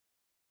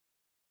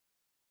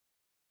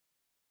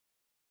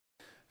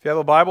If you have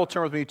a Bible,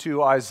 turn with me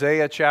to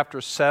Isaiah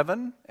chapter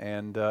 7.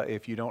 And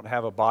if you don't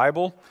have a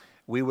Bible,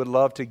 we would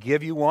love to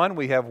give you one.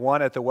 We have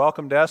one at the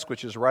welcome desk,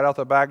 which is right out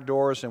the back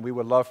doors, and we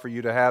would love for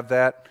you to have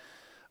that.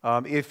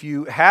 If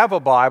you have a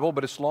Bible,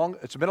 but it's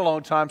been a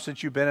long time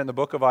since you've been in the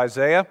book of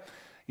Isaiah,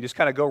 you just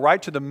kind of go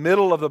right to the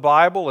middle of the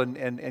Bible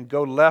and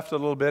go left a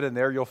little bit, and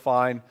there you'll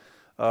find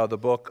the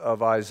book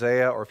of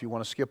Isaiah. Or if you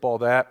want to skip all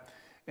that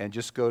and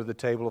just go to the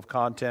table of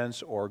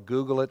contents or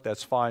Google it,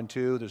 that's fine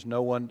too. There's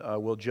no one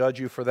will judge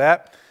you for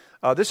that.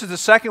 This is the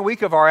second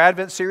week of our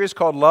Advent series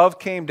called Love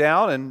Came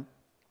Down, and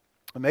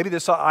maybe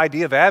this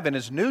idea of Advent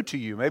is new to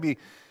you. Maybe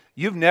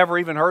you've never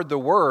even heard the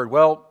word.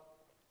 Well,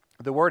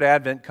 the word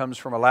Advent comes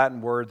from a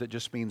Latin word that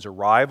just means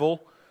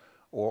arrival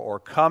or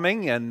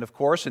coming, and of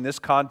course in this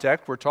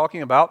context we're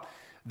talking about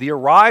the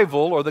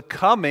arrival or the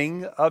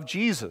coming of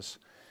Jesus.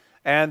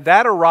 And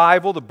that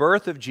arrival, the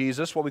birth of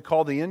Jesus, what we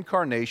call the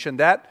incarnation,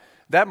 that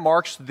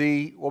marks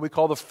what we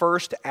call the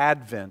first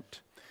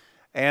Advent.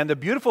 And the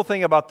beautiful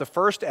thing about the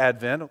first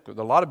Advent, there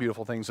are a lot of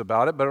beautiful things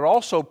about it, but it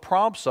also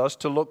prompts us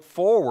to look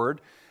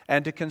forward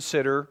and to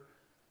consider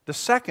the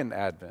second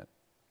Advent,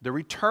 the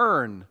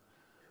return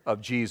of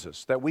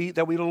Jesus, that we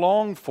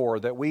long for,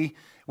 that we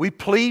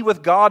plead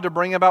with God to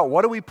bring about.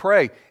 What do we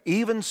pray?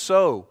 Even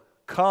so,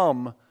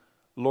 come,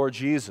 Lord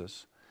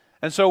Jesus.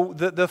 And so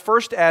the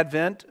first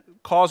Advent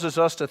causes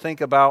us to think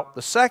about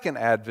the second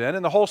Advent,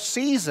 and the whole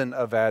season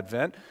of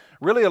Advent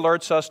really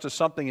alerts us to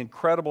something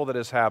incredible that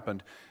has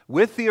happened.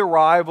 With the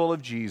arrival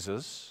of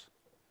Jesus,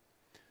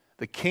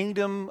 the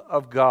kingdom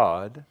of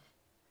God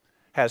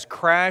has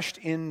crashed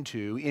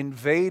into,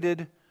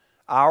 invaded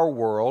our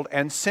world,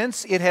 and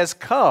since it has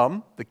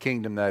come, the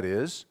kingdom that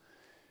is,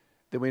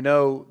 then we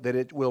know that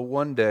it will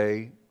one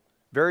day,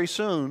 very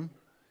soon,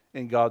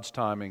 in God's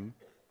timing,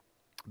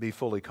 be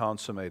fully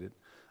consummated.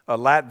 A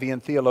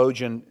Latvian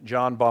theologian,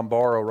 John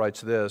Bombaro,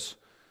 writes this: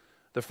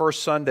 the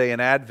first Sunday in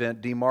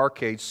Advent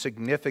demarcates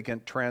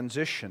significant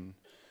transition.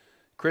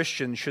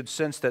 Christians should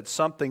sense that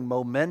something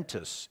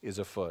momentous is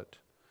afoot.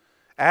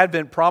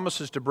 Advent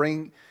promises to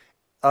bring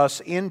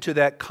us into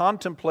that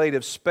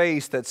contemplative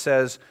space that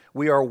says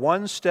we are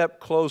one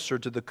step closer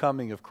to the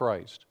coming of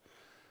Christ.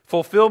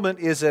 Fulfillment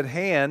is at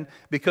hand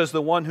because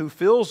the one who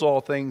fills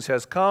all things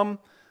has come,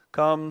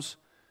 comes,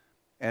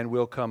 and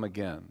will come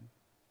again.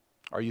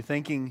 Are you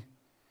thinking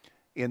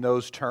in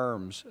those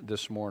terms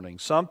this morning?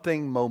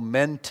 Something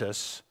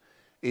momentous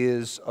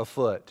is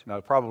afoot. Now,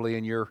 probably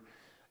in your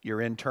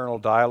internal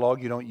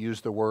dialogue, you don't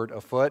use the word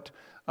afoot,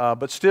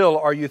 but still,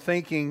 are you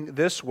thinking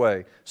this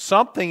way?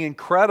 Something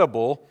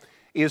incredible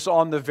is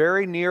on the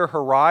very near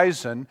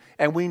horizon,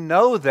 and we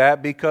know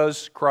that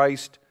because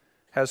Christ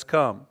has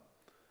come.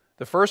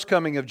 The first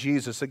coming of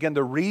Jesus, again,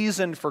 the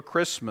reason for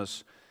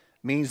Christmas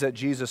means that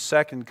Jesus'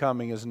 second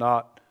coming is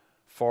not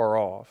far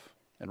off.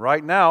 And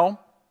right now,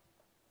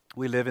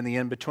 we live in the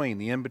in-between.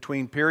 The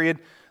in-between period,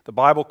 the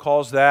Bible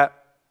calls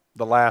that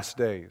the last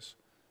days.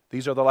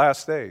 These are the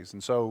last days.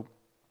 And so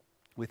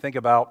we think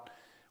about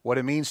what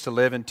it means to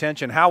live in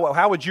tension.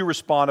 How would you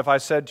respond if I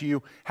said to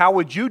you, how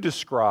would you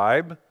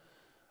describe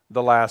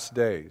the last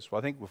days? Well,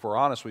 I think if we're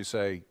honest, we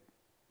say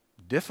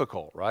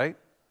difficult, right?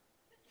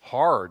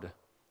 Hard,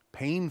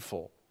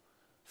 painful,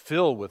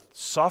 filled with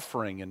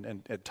suffering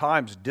and at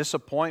times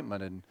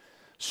disappointment and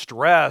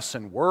stress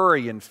and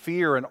worry and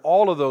fear and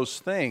all of those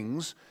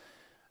things.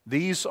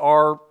 These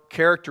are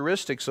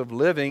characteristics of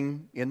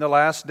living in the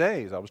last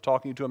days. I was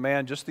talking to a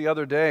man just the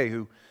other day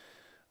who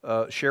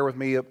shared with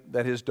me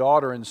that his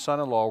daughter and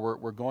son-in-law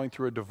were going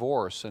through a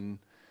divorce, and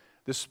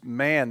this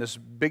man, this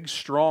big,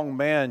 strong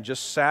man,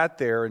 just sat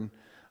there and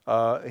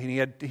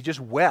he just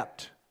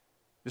wept,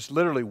 just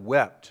literally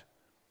wept.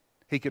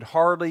 He could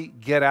hardly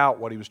get out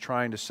what he was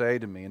trying to say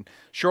to me. And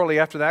shortly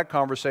after that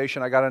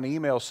conversation, I got an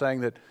email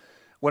saying that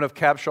one of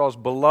Capshaw's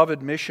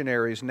beloved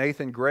missionaries,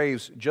 Nathan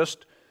Graves,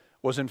 just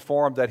was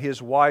informed that his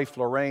wife,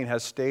 Lorraine,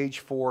 has stage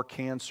 4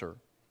 cancer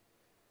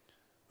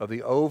of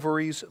the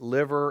ovaries,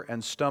 liver,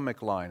 and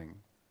stomach lining.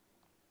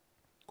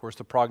 Of course,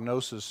 the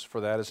prognosis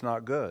for that is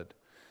not good.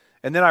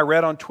 And then I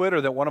read on Twitter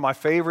that one of my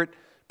favorite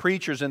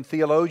preachers and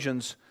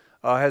theologians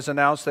has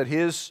announced that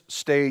his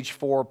stage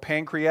 4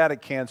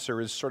 pancreatic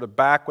cancer is sort of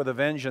back with a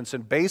vengeance,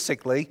 and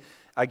basically,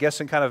 I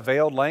guess in kind of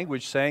veiled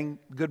language, saying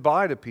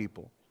goodbye to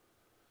people.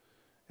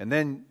 And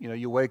then,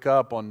 you wake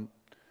up on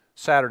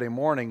Saturday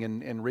morning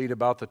and read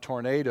about the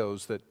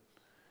tornadoes that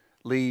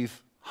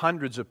leave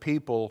hundreds of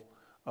people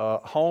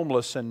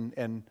homeless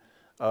and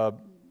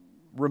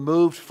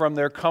removed from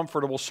their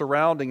comfortable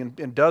surrounding,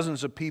 and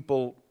dozens of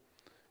people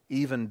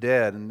even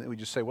dead. And we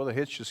just say, well, the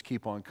hits just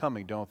keep on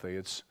coming, don't they?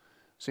 It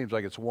seems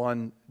like it's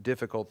one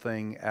difficult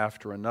thing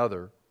after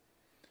another.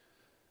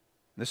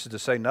 This is to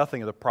say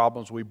nothing of the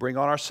problems we bring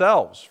on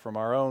ourselves from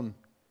our own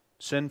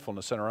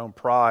sinfulness and our own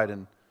pride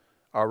and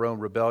our own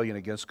rebellion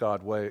against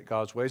God's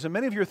ways. And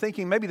many of you are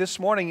thinking maybe this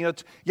morning,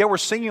 we're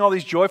singing all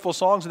these joyful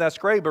songs and that's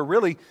great, but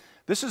really,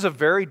 this is a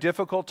very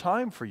difficult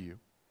time for you.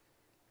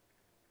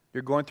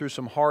 You're going through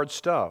some hard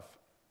stuff.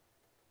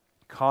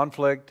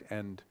 Conflict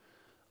and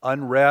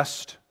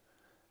unrest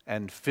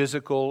and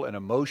physical and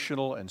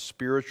emotional and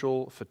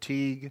spiritual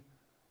fatigue.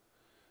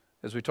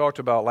 As we talked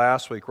about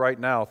last week, right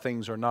now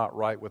things are not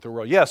right with the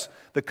world. Yes,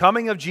 the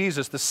coming of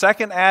Jesus, the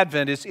second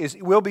advent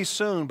will be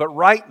soon, but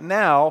right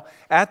now,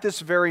 at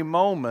this very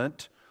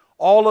moment,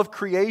 all of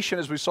creation,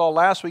 as we saw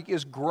last week,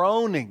 is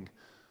groaning.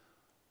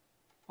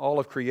 All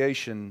of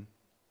creation,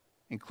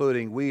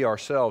 including we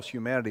ourselves,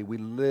 humanity, we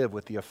live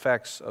with the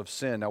effects of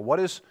sin. Now, what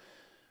is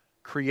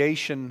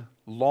creation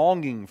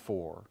longing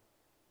for?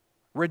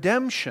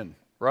 Redemption,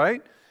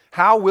 right?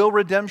 How will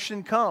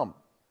redemption come?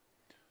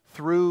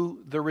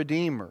 Through the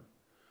Redeemer.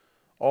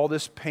 All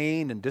this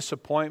pain and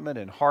disappointment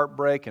and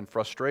heartbreak and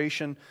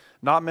frustration,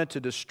 not meant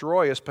to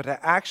destroy us, but to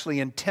actually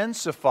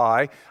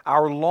intensify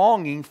our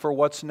longing for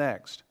what's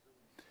next.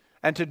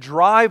 And to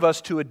drive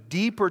us to a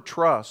deeper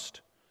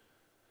trust,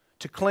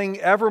 to cling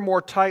ever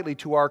more tightly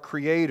to our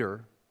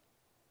Creator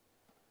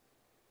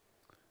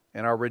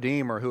and our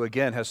Redeemer, who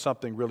again has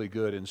something really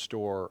good in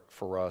store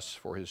for us,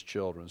 for His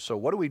children. So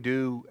what do we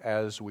do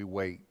as we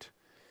wait?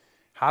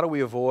 How do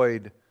we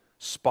avoid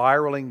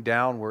spiraling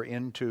downward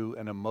into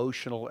an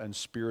emotional and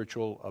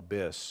spiritual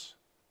abyss?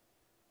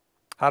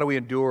 How do we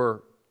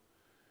endure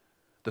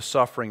the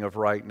suffering of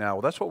right now?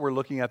 Well, that's what we're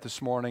looking at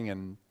this morning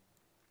and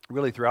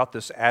really throughout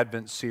this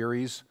Advent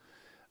series.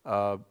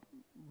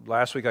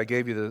 Last week I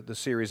gave you the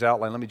series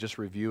outline. Let me just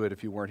review it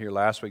if you weren't here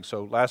last week.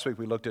 So last week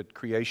we looked at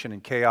creation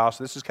and chaos.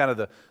 This is kind of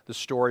the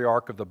story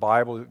arc of the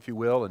Bible, if you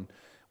will. And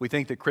we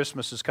think that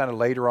Christmas is kind of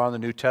later on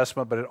in the New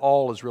Testament, but it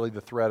all is really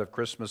the thread of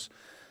Christmas.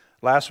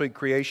 Last week,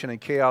 creation and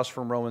chaos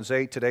from Romans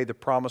 8. Today, the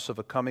promise of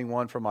a coming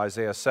one from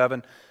Isaiah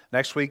 7.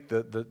 Next week,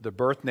 the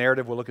birth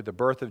narrative. We'll look at the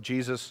birth of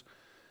Jesus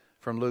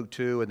from Luke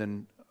 2. And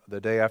then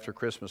the day after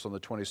Christmas, on the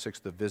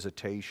 26th, the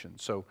visitation.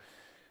 So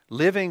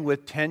living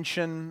with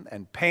tension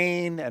and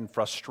pain and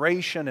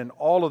frustration and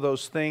all of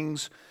those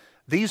things,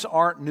 these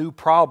aren't new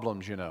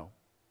problems, you know.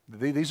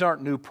 These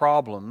aren't new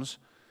problems.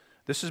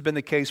 This has been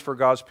the case for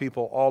God's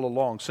people all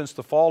along. Since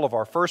the fall of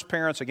our first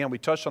parents, again, we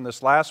touched on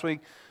this last week,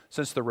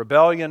 since the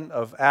rebellion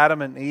of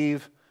Adam and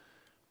Eve,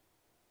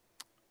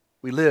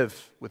 we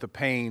live with the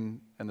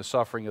pain and the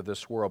suffering of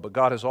this world. But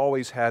God has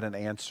always had an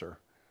answer,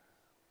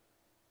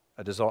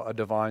 a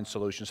divine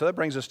solution. So that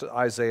brings us to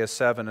Isaiah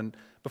 7. And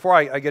before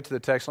I get to the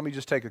text, let me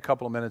just take a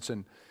couple of minutes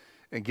and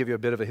give you a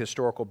bit of a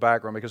historical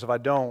background, because if I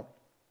don't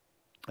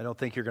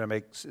think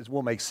it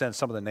will make sense,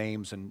 some of the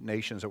names and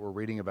nations that we're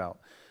reading about.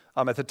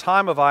 At the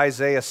time of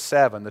Isaiah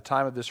 7, the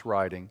time of this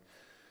writing,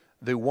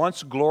 the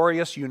once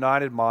glorious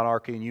united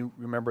monarchy, and you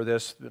remember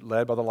this,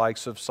 led by the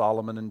likes of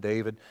Solomon and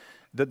David,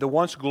 the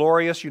once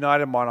glorious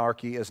united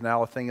monarchy is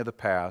now a thing of the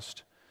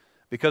past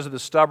because of the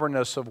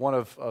stubbornness of one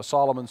of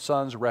Solomon's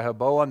sons,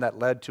 Rehoboam, that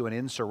led to an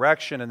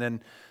insurrection,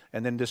 and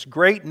then this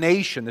great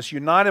nation, this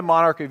united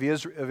monarchy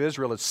of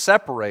Israel is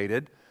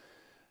separated,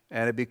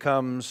 and it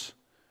becomes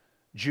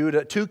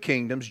Judah, two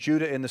kingdoms,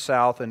 Judah in the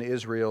south and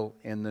Israel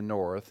in the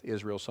north.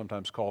 Israel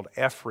sometimes called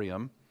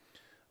Ephraim.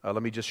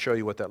 Let me just show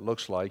you what that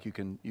looks like. You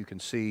can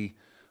see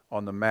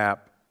on the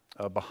map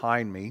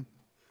behind me.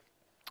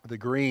 The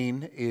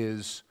green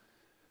is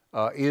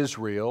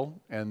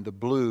Israel, and the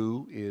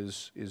blue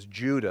is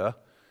Judah.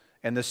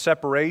 And the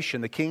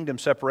separation, the kingdom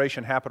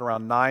separation, happened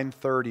around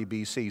 930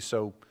 BC.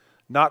 So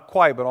not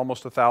quite, but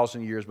almost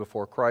 1,000 years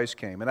before Christ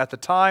came. And at the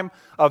time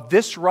of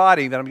this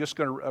writing that I'm just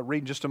going to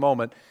read in just a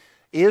moment,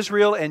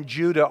 Israel and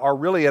Judah are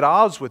really at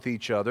odds with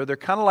each other. They're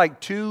kind of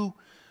like two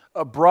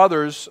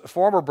brothers,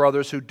 former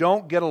brothers, who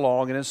don't get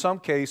along, and in some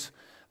case,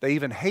 they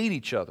even hate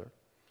each other.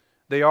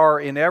 They are,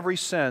 in every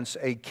sense,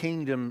 a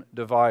kingdom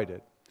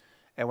divided.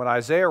 And when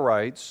Isaiah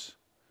writes,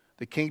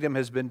 the kingdom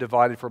has been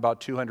divided for about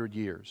 200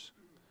 years.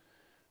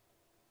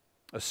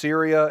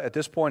 At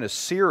this point,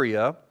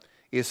 Assyria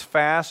is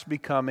fast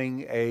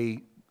becoming a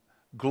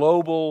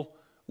global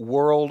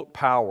world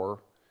power.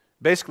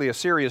 Basically,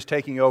 Assyria is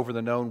taking over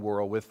the known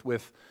world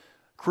with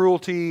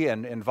cruelty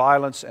and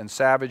violence and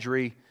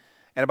savagery.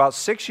 And about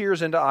 6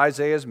 years into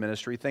Isaiah's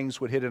ministry,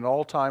 things would hit an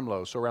all-time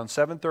low. So around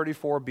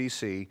 734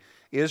 BC,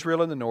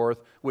 Israel in the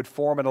north would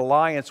form an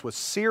alliance with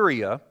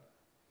Syria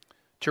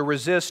to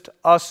resist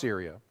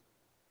Assyria.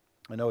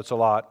 I know it's a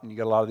lot, and you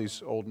got a lot of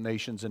these old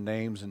nations and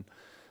names.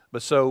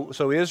 But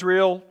so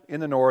Israel in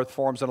the north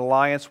forms an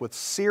alliance with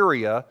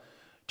Syria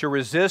to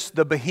resist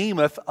the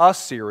behemoth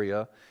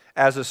Assyria,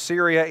 as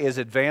Assyria is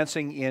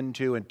advancing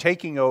into and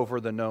taking over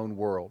the known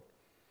world.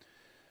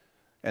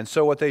 And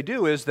so what they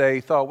do is they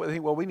thought,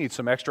 well, we need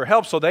some extra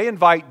help. So they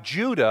invite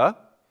Judah,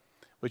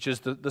 which is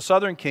the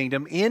southern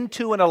kingdom,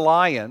 into an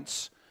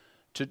alliance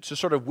to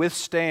sort of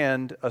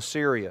withstand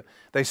Assyria.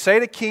 They say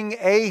to King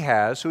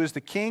Ahaz, who is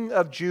the king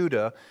of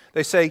Judah,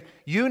 they say,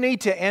 you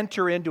need to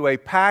enter into a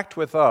pact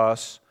with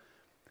us,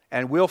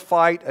 and we'll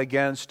fight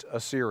against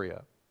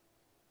Assyria.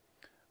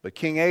 But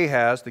King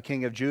Ahaz, the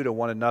king of Judah,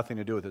 wanted nothing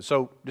to do with it.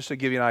 So just to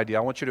give you an idea,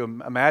 I want you to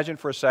imagine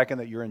for a second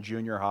that you're in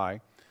junior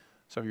high.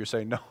 Some of you are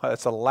saying, no,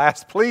 that's the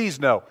last, please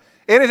no.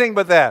 Anything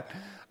but that.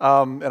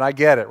 And I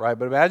get it, right?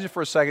 But imagine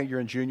for a second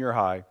you're in junior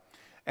high,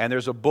 and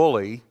there's a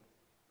bully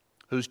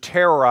who's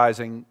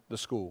terrorizing the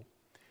school.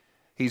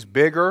 He's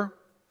bigger,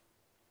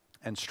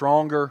 and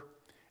stronger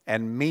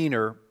and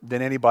meaner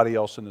than anybody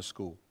else in the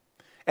school.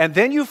 And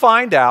then you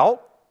find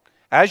out,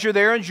 as you're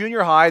there in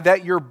junior high,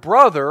 that your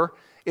brother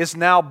is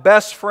now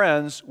best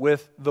friends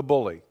with the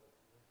bully.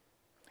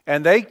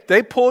 And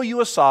they pull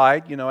you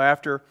aside,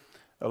 after,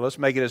 let's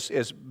make it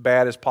as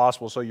bad as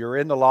possible. So you're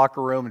in the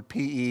locker room in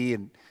PE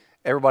and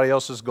everybody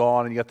else is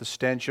gone and you got the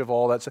stench of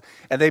all that stuff.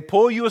 And they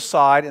pull you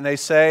aside and they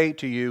say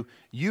to you,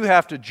 you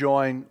have to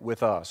join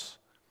with us.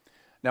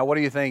 Now, what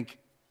do you think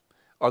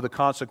are the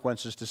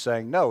consequences to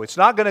saying no? It's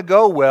not going to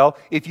go well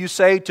if you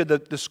say to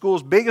the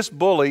school's biggest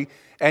bully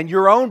and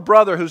your own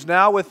brother who's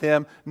now with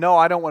him, no,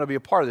 I don't want to be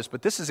a part of this.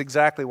 But this is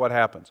exactly what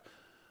happens.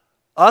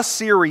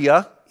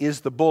 Assyria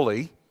is the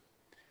bully,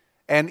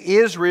 and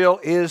Israel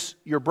is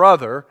your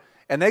brother,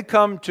 and they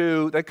come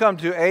to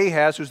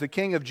Ahaz, who's the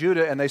king of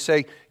Judah, and they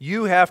say,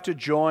 you have to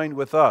join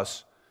with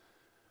us.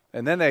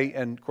 And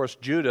of course,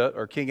 Judah,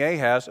 or King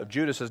Ahaz of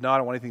Judah says, no, I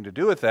don't want anything to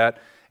do with that.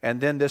 And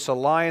then this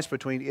alliance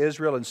between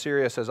Israel and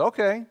Syria says,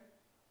 okay,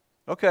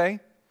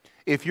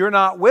 if you're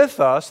not with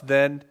us,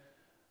 then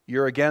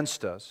you're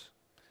against us.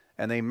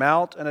 And they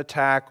mount an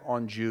attack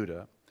on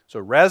Judah. So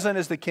Rezin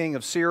is the king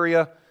of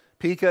Syria,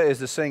 Pekah is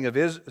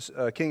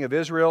the king of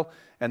Israel,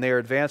 and they are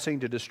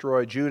advancing to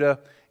destroy Judah.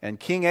 And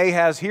King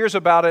Ahaz hears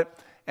about it,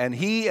 and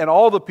he and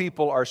all the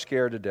people are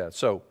scared to death.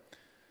 So,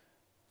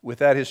 with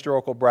that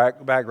historical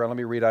background, let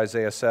me read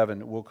Isaiah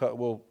 7.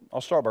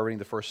 I'll start by reading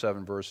the first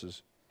 7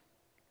 verses.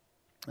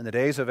 In the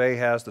days of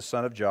Ahaz, the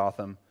son of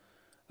Jotham,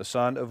 the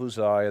son of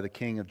Uzziah, the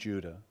king of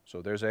Judah.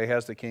 So there's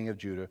Ahaz, the king of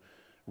Judah.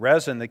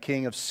 Rezin, the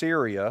king of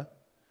Syria,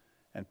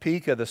 and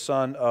Pekah, the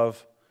son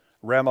of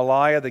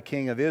Remaliah, the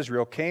king of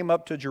Israel, came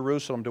up to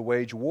Jerusalem to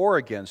wage war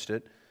against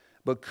it,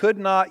 but could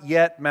not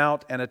yet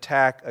mount an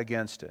attack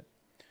against it.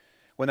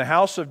 When the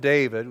house of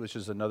David, which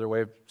is another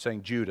way of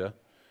saying Judah,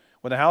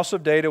 when the house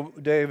of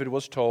David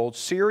was told,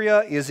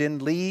 Syria is in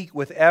league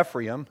with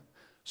Ephraim,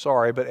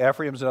 sorry, but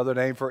Ephraim's another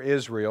name for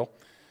Israel.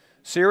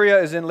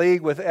 Syria is in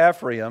league with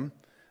Ephraim.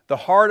 The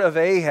heart of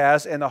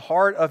Ahaz and the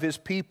heart of his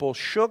people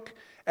shook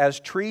as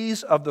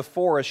trees of the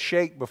forest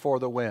shake before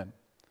the wind.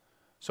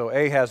 So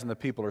Ahaz and the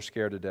people are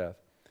scared to death.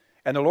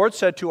 And the Lord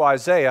said to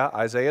Isaiah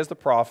is the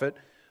prophet,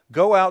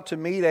 go out to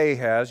meet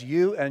Ahaz,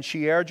 you and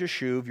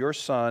Shear-Jashub, your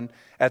son,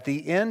 at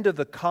the end of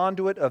the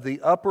conduit of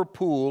the upper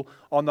pool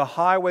on the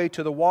highway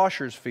to the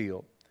washer's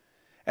field.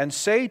 And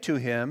say to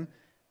him,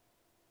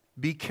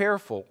 be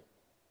careful,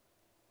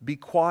 be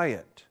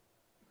quiet,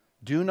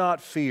 do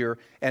not fear,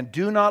 and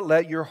do not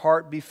let your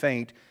heart be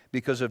faint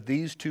because of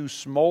these 2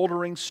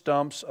 smoldering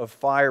stumps of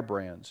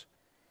firebrands,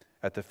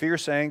 at the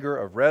fierce anger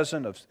of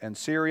Rezin and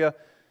Syria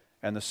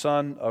and the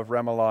son of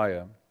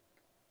Remaliah.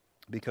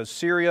 Because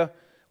Syria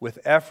with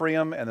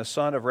Ephraim and the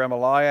son of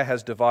Remaliah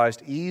has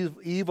devised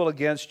evil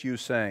against you,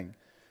 saying,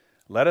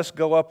 let us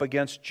go up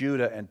against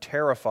Judah and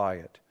terrify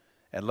it,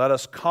 and let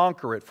us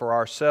conquer it for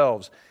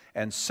ourselves,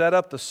 and set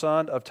up the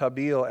son of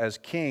Tabeel as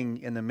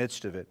king in the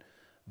midst of it.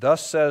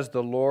 Thus says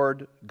the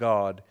Lord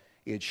God,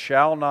 it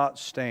shall not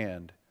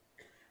stand,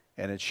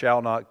 and it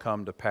shall not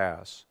come to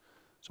pass.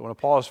 So I want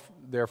to pause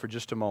there for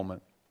just a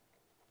moment.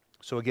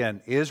 So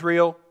again,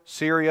 Israel,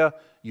 Syria,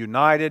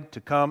 united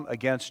to come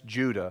against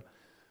Judah.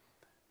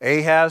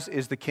 Ahaz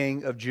is the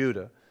king of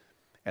Judah.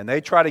 And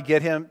they try to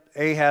get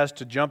Ahaz,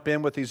 to jump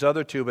in with these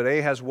other 2, but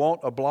Ahaz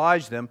won't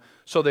oblige them,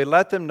 so they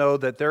let them know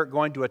that they're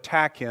going to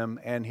attack him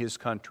and his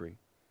country.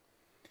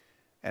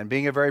 And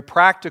being a very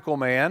practical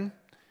man,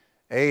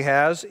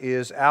 Ahaz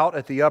is out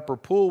at the upper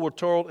pool, we're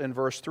told in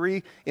verse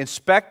 3,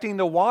 inspecting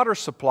the water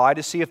supply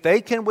to see if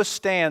they can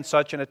withstand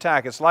such an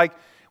attack. It's like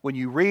when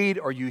you read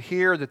or you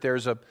hear that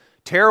there's a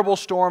terrible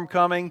storm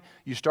coming,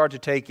 you start to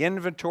take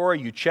inventory,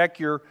 you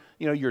check your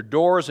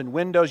doors and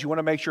windows, you want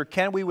to make sure,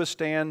 can we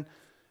withstand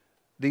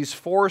these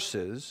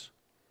forces?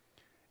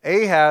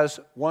 Ahaz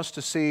wants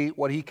to see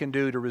what he can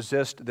do to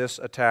resist this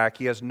attack.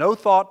 He has no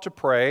thought to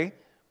pray,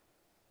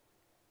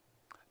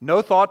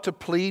 no thought to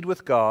plead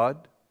with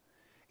God.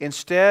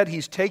 Instead,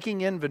 he's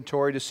taking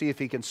inventory to see if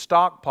he can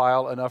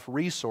stockpile enough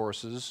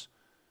resources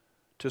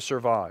to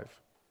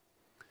survive.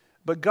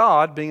 But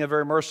God, being a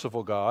very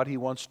merciful God, he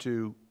wants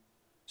to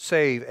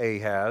save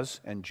Ahaz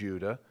and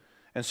Judah.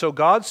 And so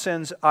God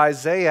sends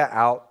Isaiah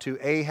out to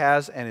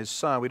Ahaz and his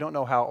son. We don't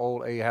know how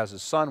old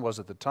Ahaz's son was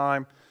at the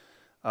time,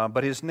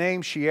 but his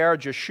name,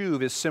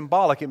 Shear-Jashub, is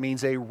symbolic. It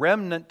means a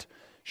remnant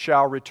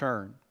shall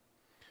return.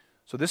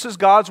 So this is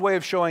God's way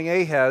of showing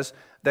Ahaz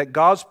that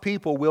God's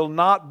people will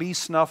not be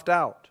snuffed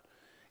out.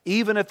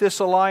 Even if this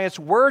alliance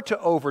were to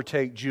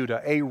overtake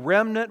Judah, a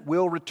remnant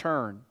will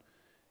return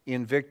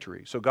in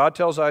victory. So God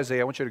tells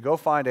Isaiah, I want you to go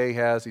find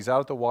Ahaz. He's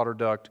out at the water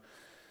duct,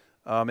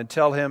 and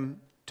tell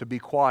him to be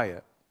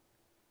quiet.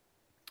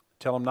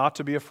 Tell him not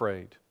to be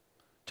afraid.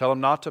 Tell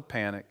him not to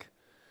panic.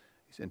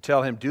 And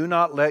tell him, do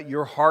not let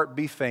your heart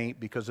be faint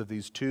because of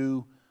these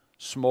 2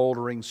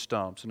 smoldering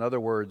stumps. In other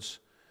words,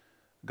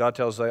 God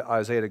tells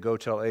Isaiah to go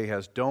tell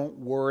Ahaz, don't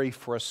worry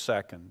for a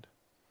second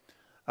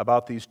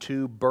about these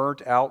 2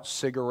 burnt-out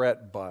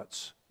cigarette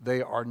butts.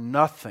 They are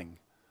nothing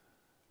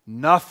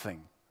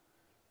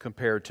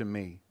compared to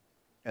me.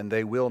 and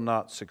they will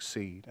not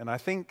succeed. And I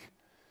think,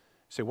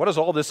 say, what does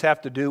all this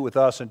have to do with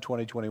us in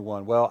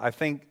 2021? Well, I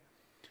think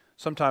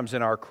sometimes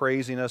in our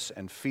craziness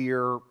and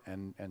fear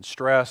and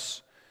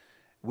stress,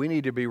 we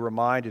need to be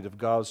reminded of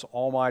God's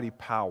almighty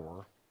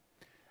power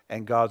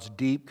and God's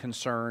deep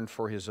concern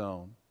for His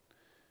own.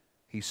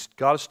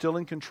 God is still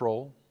in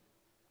control,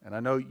 and I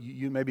know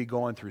you may be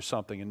going through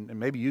something, and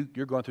maybe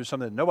you're going through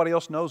something that nobody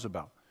else knows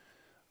about.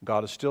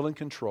 God is still in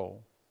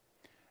control,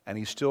 and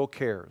He still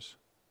cares,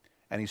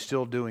 and He's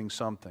still doing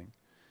something.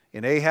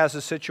 In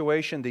Ahaz's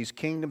situation, these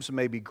kingdoms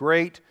may be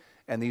great,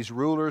 and these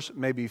rulers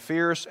may be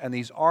fierce, and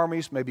these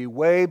armies may be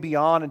way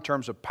beyond in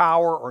terms of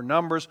power or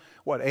numbers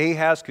what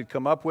Ahaz could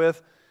come up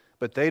with,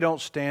 but they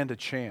don't stand a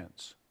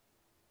chance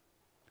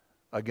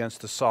against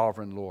the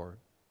sovereign Lord.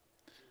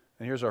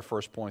 And here's our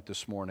first point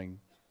this morning.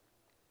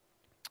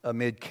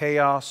 Amid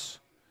chaos,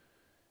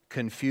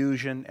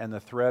 confusion, and the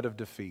threat of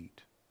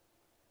defeat,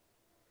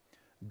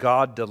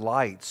 God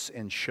delights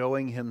in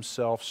showing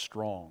Himself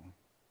strong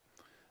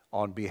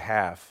on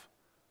behalf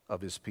of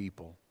His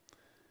people.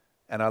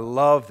 And I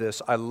love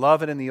this. I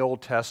love it in the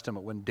Old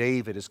Testament when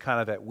David is kind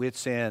of at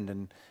wit's end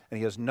and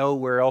he has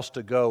nowhere else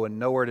to go and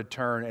nowhere to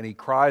turn, and he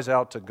cries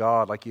out to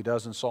God like he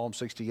does in Psalm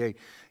 68.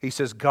 He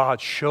says, God,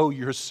 show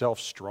yourself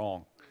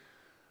strong.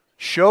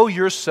 Show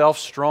yourself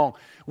strong.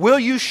 Will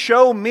you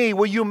show me?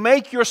 Will you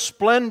make your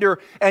splendor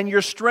and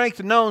your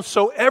strength known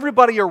so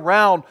everybody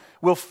around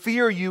will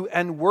fear you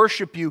and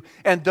worship you,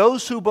 and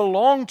those who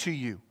belong to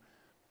you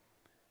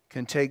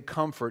can take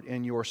comfort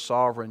in your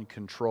sovereign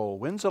control?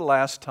 When's the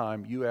last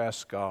time you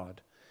asked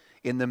God,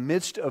 in the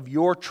midst of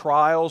your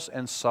trials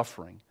and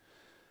suffering,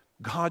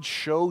 God,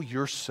 show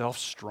yourself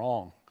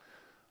strong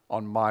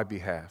on my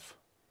behalf?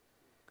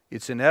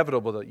 It's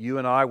inevitable that you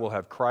and I will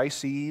have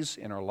crises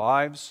in our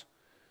lives,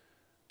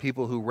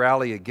 people who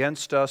rally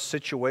against us,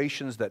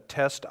 situations that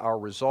test our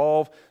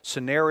resolve,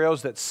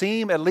 scenarios that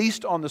seem, at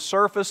least on the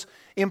surface,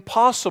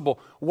 impossible.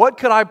 What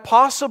could I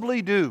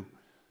possibly do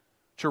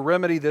to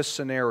remedy this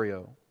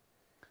scenario?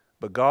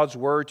 But God's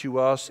word to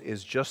us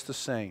is just the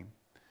same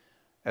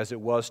as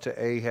it was to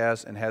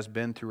Ahaz and has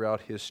been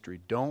throughout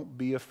history. Don't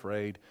be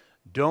afraid.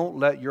 Don't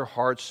let your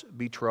hearts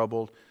be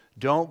troubled.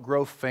 Don't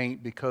grow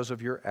faint because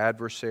of your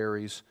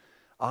adversaries.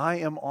 I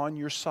am on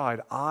your side.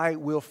 I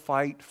will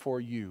fight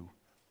for you,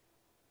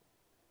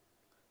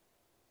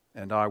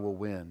 and I will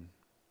win.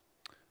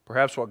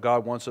 Perhaps what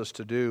God wants us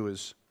to do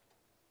is,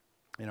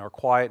 in our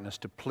quietness,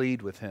 to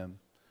plead with Him.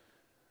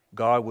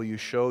 God, will you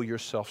show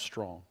yourself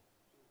strong?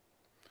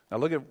 Now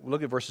look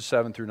at verses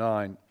 7 through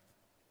 9.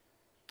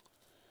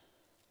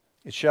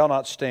 It shall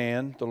not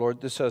stand,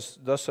 thus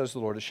says the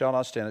Lord, it shall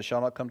not stand, it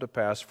shall not come to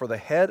pass. For the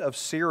head of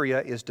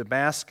Syria is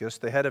Damascus,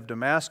 the head of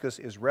Damascus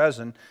is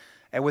Rezin,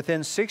 and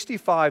within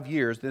 65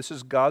 years, this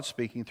is God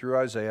speaking through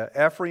Isaiah,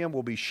 Ephraim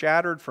will be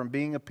shattered from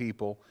being a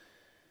people,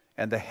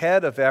 and the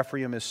head of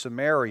Ephraim is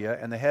Samaria,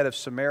 and the head of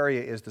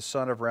Samaria is the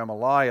son of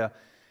Remaliah.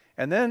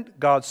 And then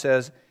God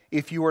says,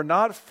 if you are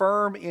not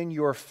firm in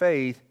your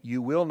faith,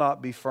 you will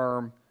not be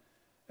firm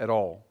at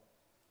all.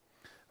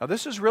 Now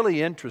this is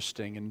really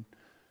interesting, and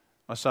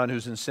my son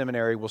who's in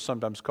seminary will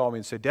sometimes call me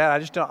and say,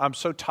 Dad, I'm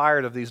so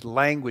tired of these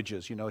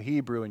languages,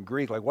 Hebrew and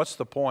Greek. Like, what's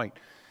the point?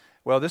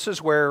 Well, this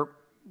is where,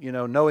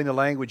 knowing the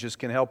languages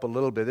can help a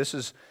little bit.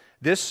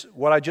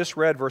 What I just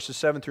read, verses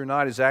 7 through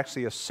 9, is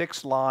actually a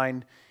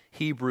 6-line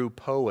Hebrew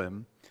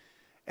poem,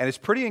 and it's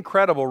pretty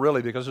incredible,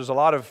 really, because there's a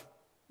lot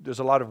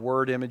of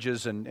word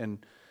images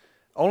and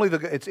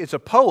it's a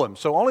poem,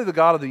 so only the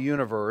God of the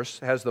universe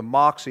has the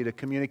moxie to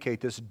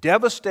communicate this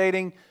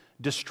devastating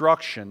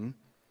destruction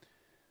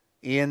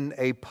in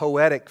a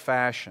poetic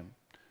fashion.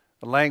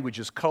 The language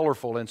is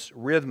colorful and it's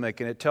rhythmic,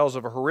 and it tells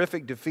of a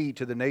horrific defeat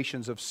to the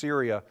nations of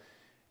Syria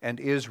and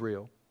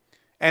Israel.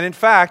 And in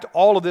fact,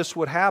 all of this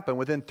would happen.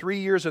 Within 3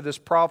 years of this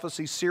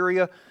prophecy,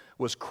 Syria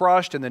was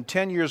crushed, and then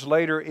 10 years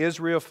later,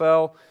 Israel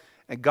fell.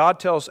 And God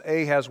tells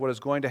Ahaz what is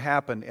going to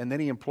happen, and then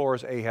He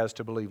implores Ahaz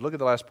to believe. Look at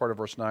the last part of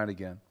verse 9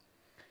 again.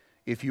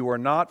 If you are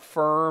not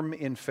firm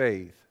in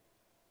faith,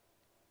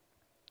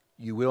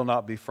 you will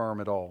not be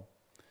firm at all.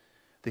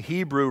 The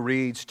Hebrew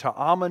reads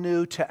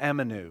ta'amanu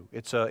ta'amanu.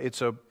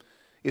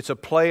 It's a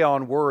play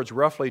on words,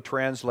 roughly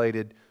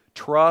translated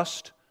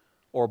trust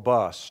or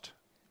bust.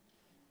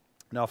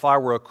 Now, if I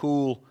were a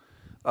cool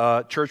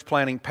church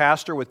planting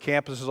pastor with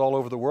campuses all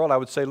over the world, I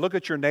would say, look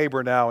at your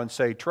neighbor now and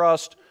say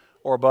trust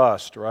or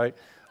bust, right?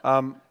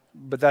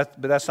 But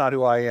that's not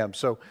who I am.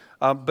 So,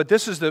 but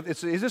this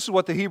is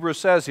what the Hebrew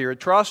says here: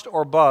 trust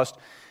or bust.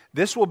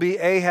 This will be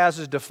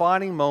Ahaz's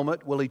defining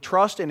moment. Will he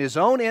trust in his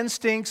own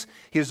instincts,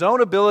 his own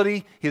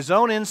ability, his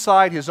own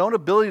insight, his own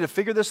ability to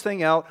figure this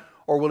thing out,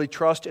 or will he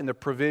trust in the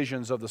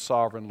provisions of the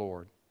sovereign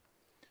Lord?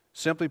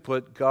 Simply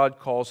put, God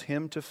calls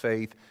him to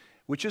faith,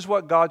 which is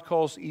what God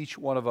calls each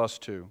one of us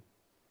to.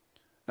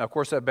 Now, of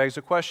course, that begs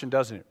a question,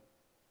 doesn't it?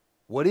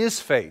 What is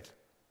faith?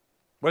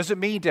 What does it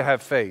mean to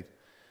have faith?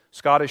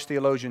 Scottish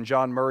theologian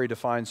John Murray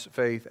defines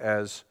faith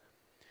as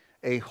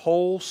a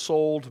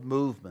whole-souled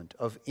movement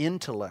of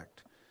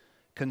intellect,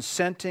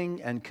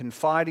 consenting and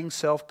confiding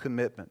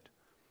self-commitment,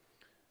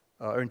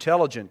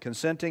 intelligent,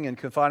 consenting, and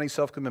confiding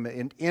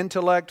self-commitment.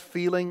 Intellect,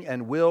 feeling,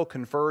 and will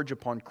converge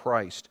upon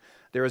Christ.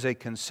 There is a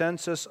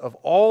consensus of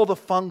all the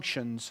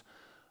functions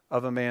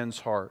of a man's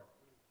heart.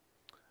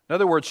 In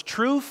other words,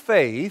 true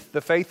faith,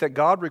 the faith that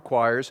God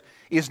requires,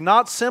 is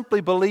not simply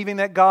believing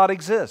that God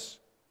exists.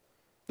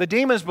 The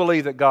demons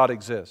believe that God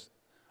exists.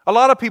 A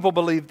lot of people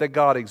believe that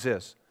God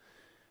exists.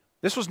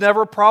 This was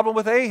never a problem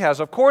with Ahaz.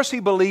 Of course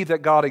he believed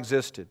that God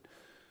existed.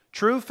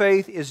 True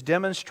faith is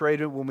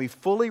demonstrated when we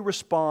fully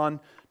respond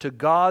to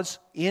God's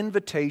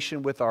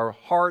invitation with our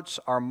hearts,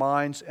 our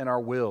minds, and our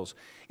wills.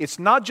 It's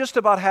not just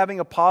about having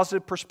a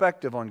positive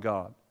perspective on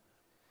God.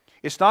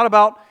 It's not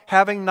about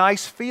having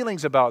nice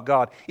feelings about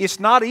God. It's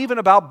not even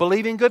about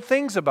believing good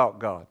things about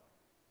God.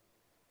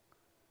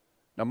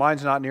 Now,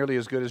 mine's not nearly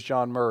as good as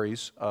John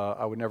Murray's.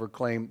 I would never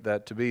claim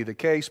that to be the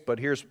case, but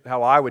here's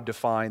how I would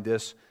define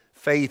this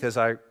faith as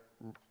I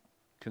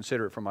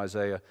consider it from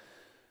Isaiah.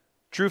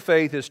 True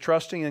faith is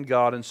trusting in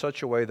God in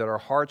such a way that our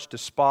hearts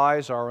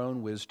despise our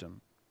own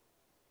wisdom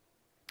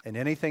and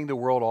anything the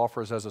world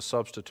offers as a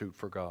substitute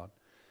for God.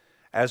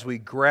 As we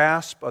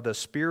grasp of the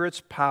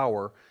Spirit's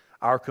power,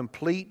 our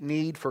complete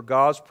need for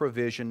God's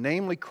provision,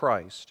 namely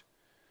Christ,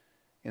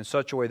 in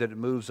such a way that it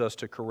moves us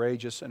to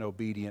courageous and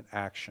obedient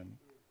action.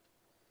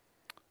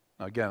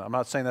 Now again, I'm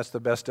not saying that's the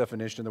best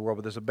definition in the world,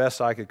 but that's the best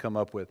I could come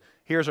up with.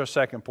 Here's our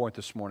second point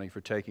this morning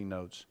for taking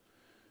notes.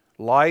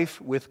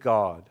 Life with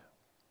God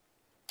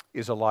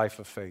is a life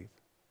of faith.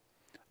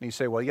 And you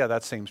say, well, yeah,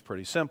 that seems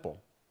pretty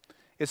simple.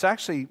 It's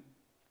actually,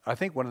 I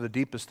think, one of the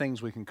deepest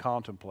things we can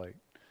contemplate.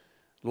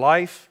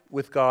 Life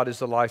with God is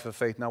the life of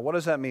faith. Now, what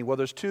does that mean? Well,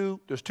 there's two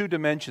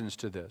dimensions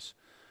to this.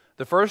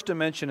 The first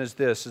dimension is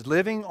this, is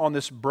living on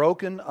this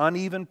broken,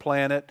 uneven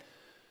planet,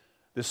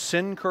 this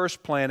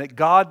sin-cursed planet.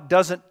 God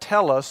doesn't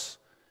tell us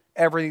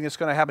everything that's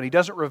going to happen. He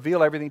doesn't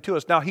reveal everything to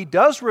us. Now, He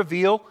does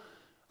reveal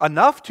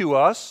enough to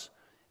us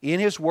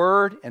in His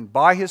Word and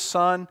by His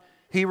Son.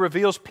 He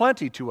reveals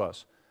plenty to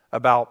us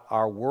about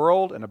our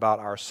world and about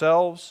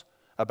ourselves,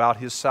 about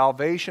His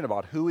salvation,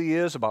 about who He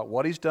is, about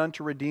what He's done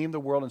to redeem the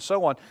world, and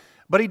so on.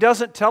 But He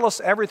doesn't tell us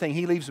everything.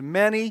 He leaves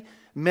many,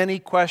 many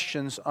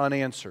questions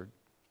unanswered.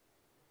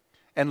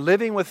 And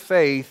living with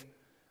faith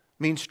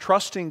means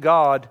trusting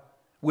God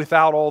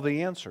without all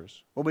the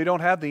answers. Well, we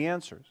don't have the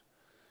answers.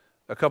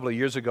 A couple of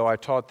years ago, I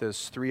taught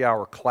this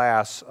 3-hour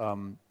class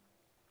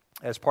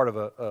as part of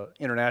an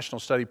international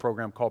study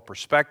program called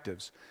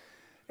Perspectives.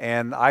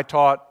 And I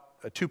taught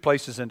 2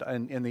 places in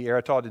the area.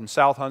 I taught in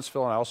South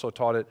Huntsville, and I also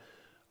taught it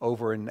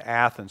over in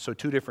Athens, so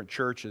 2 different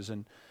churches.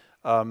 And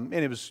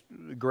it was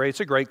great. It's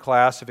a great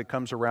class. If it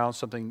comes around,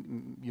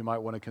 something you might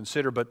want to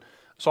consider. But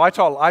so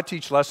I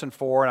teach Lesson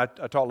 4, and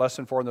I taught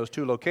Lesson 4 in those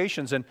 2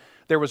 locations. And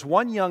there was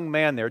one young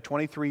man there,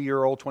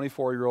 23-year-old,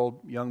 24-year-old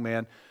young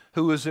man,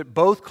 who was at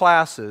both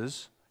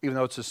classes, even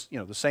though it's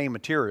the same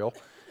material.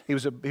 He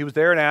was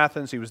there in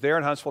Athens. He was there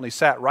in Huntsville, and he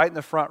sat right in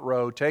the front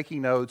row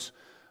taking notes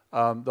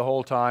the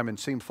whole time and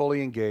seemed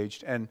fully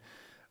engaged. And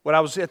when I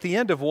was at the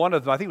end of one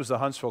of them, I think it was the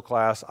Huntsville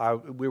class.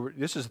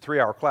 This is a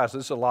 3-hour class.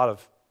 This is a lot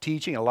of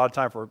teaching, a lot of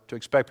time to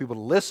expect people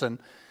to listen.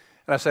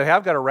 And I said, hey,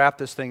 I've got to wrap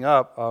this thing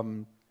up.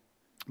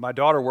 My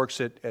daughter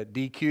works at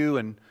DQ,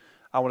 and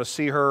I want to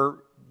see her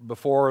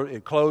before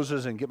it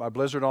closes and get my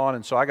Blizzard on,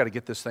 and so I got to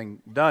get this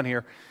thing done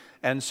here.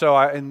 And so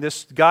and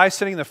this guy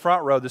sitting in the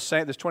front row, this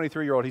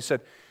 23-year-old,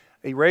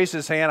 he raised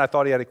his hand. I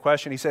thought he had a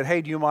question. He said,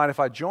 hey, do you mind if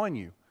I join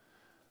you?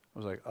 I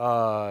was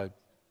like,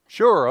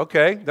 sure,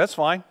 okay, that's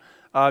fine.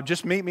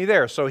 Just meet me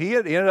there. So he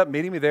ended up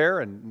meeting me there,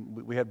 and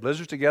we had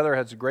Blizzards together,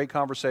 had a great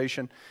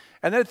conversation.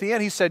 And then at the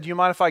end, he said, do you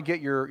mind if I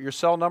get your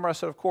cell number? I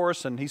said, of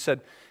course. And he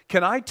said,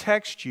 can I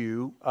text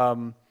you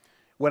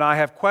when I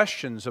have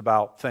questions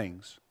about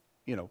things,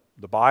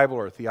 the Bible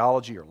or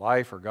theology or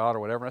life or God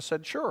or whatever? And I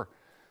said, sure.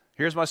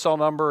 Here's my cell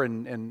number,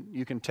 and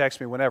you can text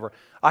me whenever.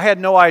 I had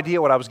no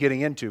idea what I was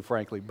getting into,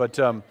 frankly. But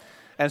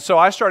and so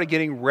I started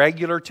getting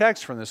regular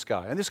texts from this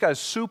guy. And this guy's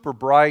super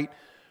bright,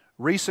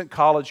 recent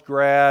college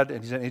grad,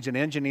 and he's an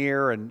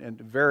engineer and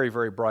very,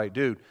 very bright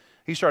dude.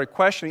 He started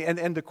questioning,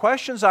 and the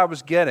questions I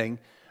was getting,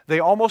 they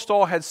almost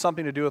all had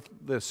something to do with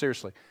this,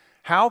 seriously.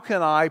 How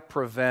can I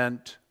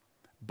prevent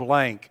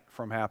blank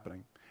from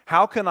happening?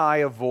 How can I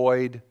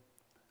avoid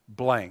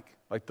blank?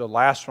 Like the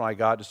last one I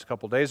got just a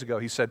couple days ago,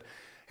 he said,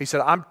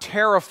 I'm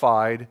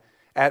terrified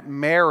at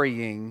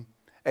marrying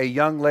a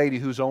young lady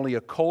who's only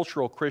a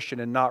cultural Christian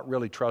and not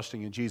really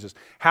trusting in Jesus.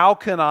 How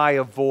can I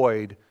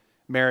avoid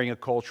marrying a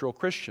cultural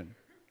Christian?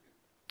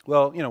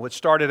 Well, it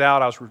started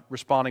out, I was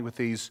responding with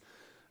these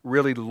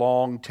really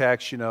long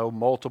texts,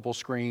 multiple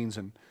screens,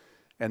 and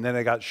then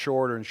they got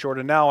shorter and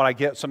shorter. Now when I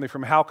get something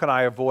from how can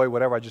I avoid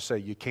whatever, I just say,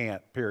 you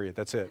can't, period.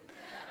 That's it.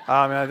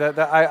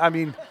 I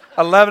mean,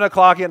 11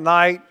 o'clock at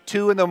night,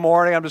 2 in the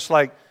morning, I'm just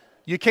like,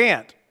 you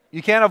can't.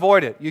 You can't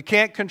avoid it. You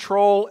can't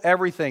control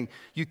everything.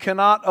 You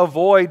cannot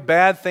avoid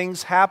bad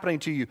things happening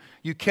to you.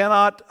 You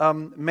cannot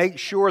make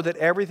sure that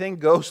everything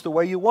goes the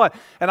way you want.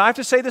 And I have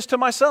to say this to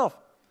myself.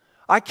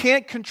 I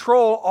can't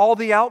control all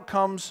the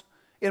outcomes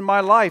in my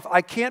life.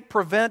 I can't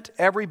prevent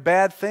every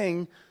bad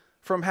thing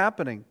from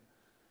happening.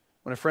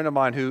 When a friend of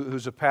mine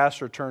who's a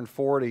pastor turned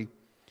 40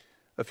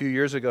 a few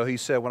years ago, he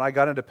said, when I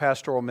got into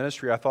pastoral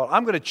ministry, I thought,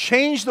 I'm going to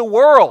change the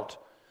world.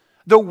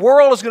 The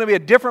world is going to be a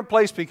different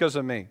place because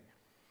of me.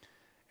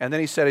 And then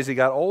he said as he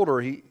got older,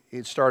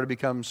 it started to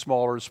become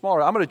smaller and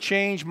smaller. I'm going to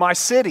change my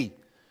city.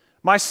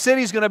 My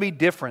city's going to be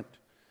different.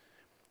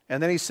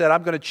 And then he said,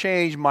 I'm going to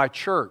change my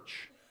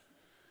church.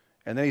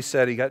 And then he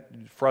said he got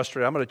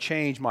frustrated. I'm going to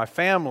change my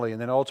family. And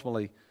then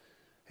ultimately,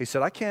 he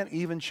said, I can't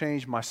even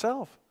change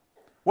myself.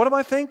 What am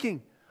I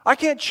thinking? I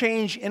can't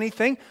change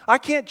anything. I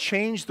can't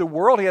change the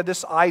world. He had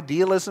this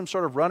idealism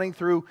sort of running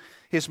through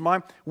his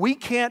mind. We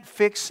can't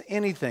fix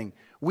anything.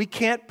 We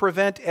can't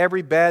prevent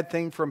every bad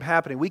thing from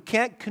happening. We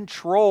can't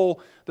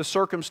control the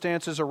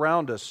circumstances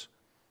around us.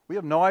 We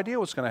have no idea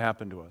what's going to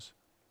happen to us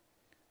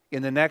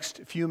in the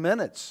next few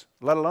minutes,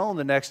 let alone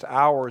the next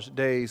hours,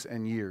 days,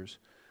 and years.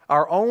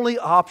 Our only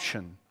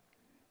option,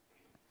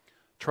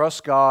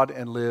 trust God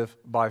and live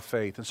by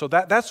faith. And so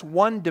that's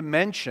one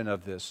dimension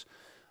of this,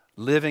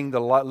 living the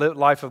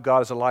life of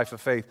God as a life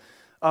of faith.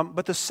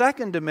 But the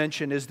second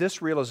dimension is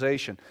this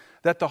realization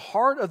that the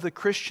heart of the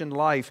Christian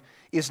life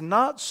is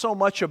not so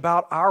much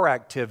about our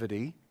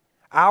activity,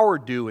 our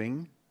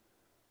doing,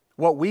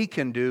 what we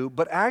can do,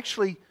 but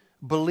actually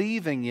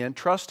believing in,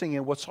 trusting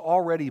in what's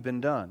already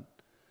been done.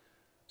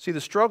 See, the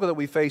struggle that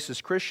we face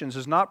as Christians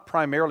is not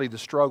primarily the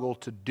struggle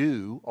to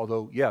do,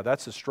 although, yeah,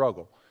 that's a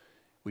struggle.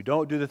 We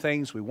don't do the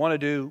things we want to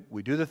do,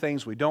 we do the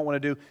things we don't want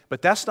to do,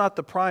 but that's not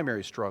the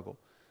primary struggle.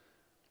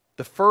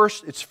 It's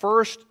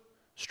first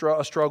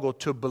a struggle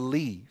to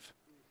believe.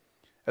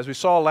 As we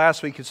saw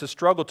last week, it's a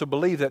struggle to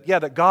believe that,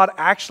 that God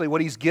actually,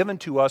 what He's given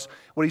to us,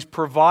 what He's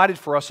provided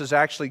for us is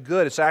actually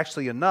good, it's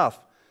actually enough.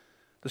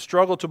 The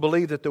struggle to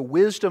believe that the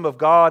wisdom of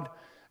God,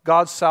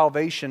 God's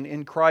salvation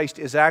in Christ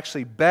is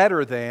actually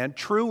better than,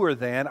 truer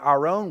than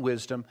our own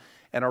wisdom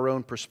and our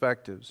own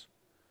perspectives.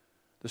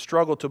 The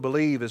struggle to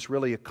believe is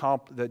really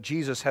that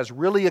Jesus has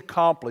really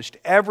accomplished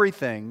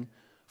everything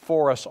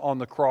for us on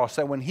the cross.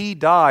 That when He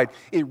died,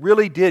 it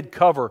really did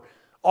cover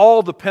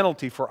all the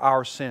penalty for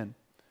our sin.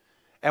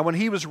 And when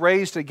He was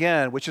raised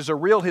again, which is a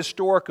real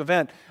historic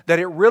event, that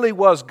it really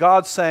was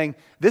God saying,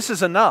 this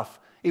is enough.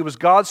 It was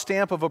God's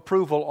stamp of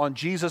approval on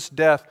Jesus'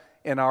 death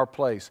in our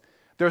place.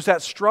 There's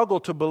that struggle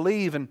to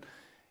believe, and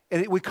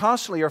we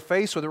constantly are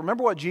faced with it.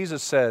 Remember what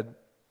Jesus said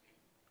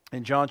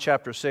in John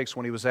chapter 6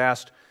 when He was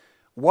asked,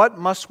 what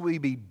must we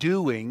be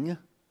doing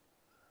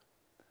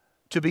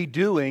to be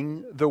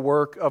doing the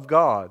work of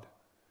God?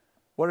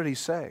 What did He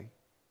say?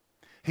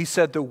 He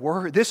said,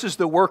 this is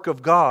the work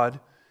of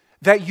God,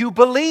 that you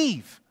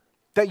believe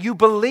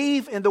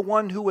in the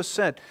one who was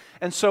sent.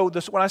 And so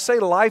when I say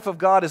life of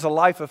God is a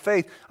life of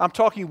faith, I'm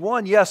talking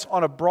one, yes,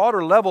 on a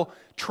broader level,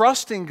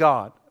 trusting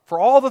God for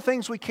all the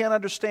things we can't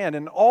understand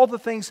and all the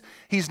things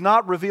He's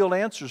not revealed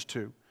answers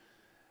to.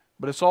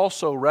 But it's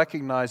also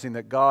recognizing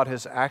that God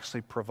has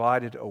actually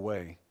provided a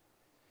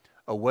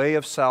way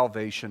of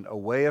salvation, a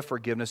way of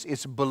forgiveness.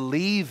 It's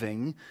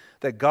believing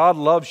that God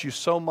loves you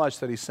so much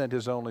that He sent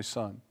His only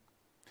Son.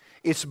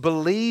 It's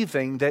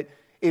believing that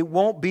it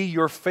won't be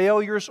your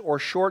failures or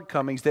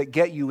shortcomings that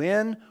get you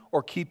in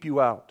or keep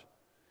you out.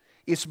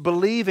 It's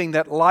believing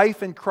that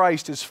life in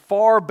Christ is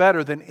far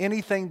better than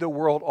anything the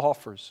world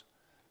offers.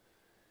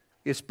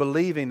 It's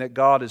believing that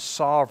God is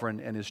sovereign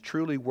and is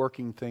truly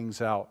working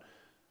things out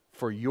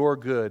for your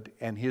good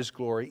and His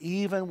glory,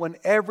 even when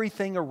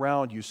everything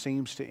around you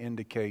seems to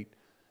indicate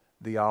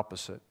the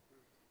opposite.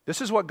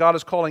 This is what God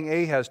is calling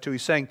Ahaz to.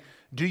 He's saying,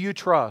 do you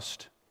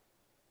trust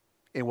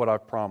in what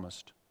I've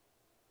promised?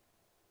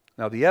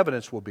 Now the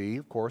evidence will be,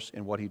 of course,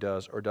 in what he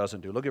does or doesn't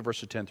do. Look at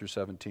verses 10 through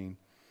 17.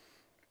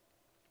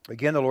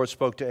 Again, the Lord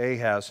spoke to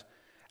Ahaz,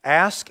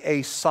 ask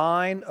a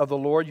sign of the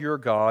Lord your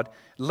God.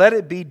 Let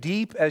it be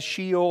deep as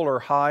Sheol or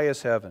high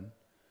as heaven.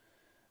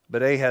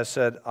 But Ahaz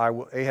said, I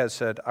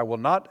will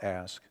not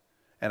ask,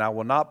 and I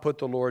will not put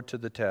the Lord to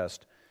the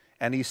test.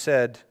 And he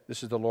said,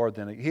 this is the Lord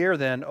then, hear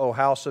then, O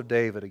house of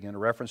David, again a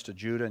reference to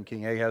Judah and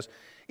King Ahaz,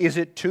 is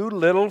it too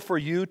little for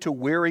you to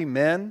weary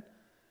men,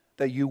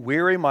 that you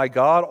weary my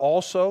God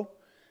also?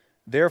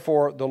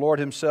 Therefore the Lord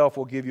Himself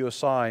will give you a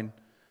sign.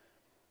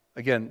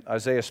 Again,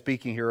 Isaiah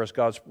speaking here as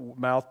God's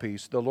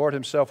mouthpiece. The Lord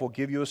Himself will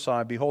give you a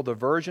sign. Behold, the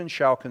virgin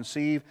shall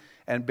conceive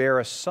and bear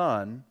a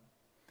son,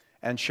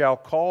 and shall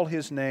call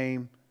his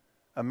name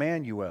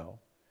Emmanuel.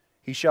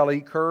 He shall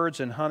eat curds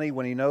and honey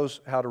when he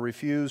knows how to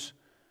refuse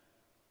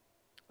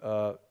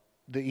the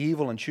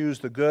evil and choose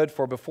the good.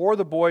 For before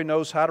the boy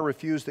knows how to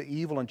refuse the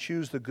evil and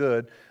choose the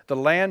good, the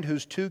land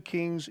whose two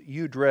kings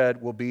you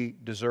dread will be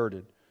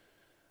deserted.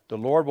 The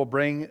Lord will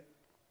bring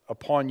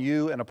upon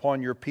you and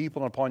upon your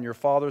people and upon your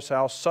father's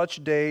house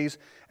such days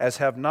as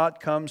have not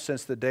come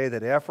since the day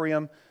that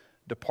Ephraim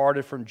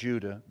departed from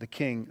Judah, the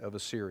king of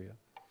Assyria.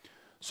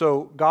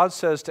 So God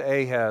says to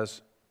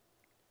Ahaz,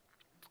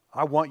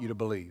 I want you to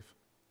believe.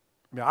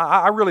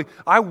 I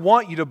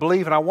want you to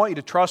believe and I want you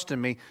to trust in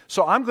me.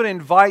 So I'm going to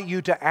invite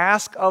you to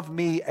ask of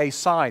me a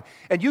sign.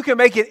 And you can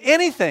make it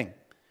anything.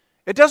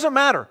 It doesn't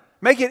matter.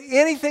 Make it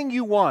anything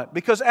you want.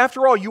 Because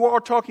after all, you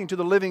are talking to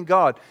the living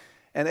God.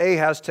 And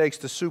Ahaz takes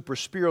the super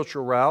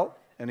spiritual route,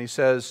 and he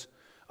says,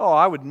 oh,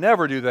 I would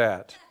never do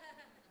that.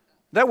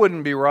 That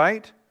wouldn't be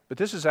right. But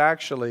this is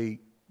actually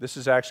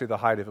the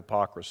height of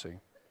hypocrisy.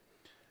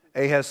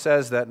 Ahaz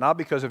says that not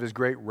because of his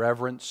great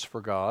reverence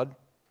for God,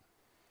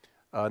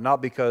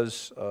 not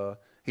because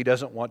he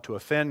doesn't want to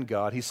offend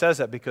God. He says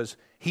that because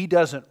he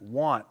doesn't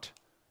want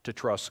to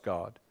trust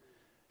God.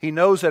 He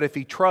knows that if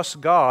he trusts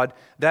God,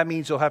 that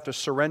means he'll have to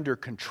surrender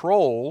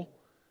control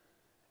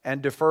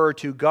and defer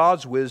to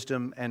God's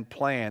wisdom and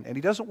plan. And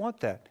he doesn't want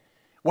that.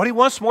 What he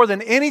wants more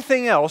than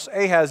anything else,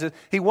 Ahaz, is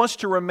he wants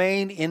to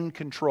remain in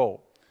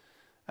control.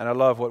 And I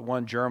love what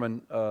one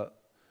German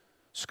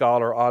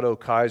scholar, Otto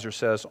Kaiser,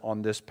 says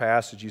on this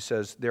passage. He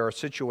says, there are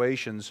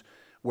situations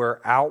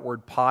where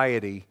outward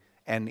piety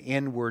and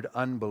inward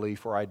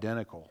unbelief are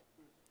identical.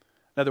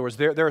 In other words,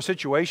 there are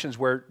situations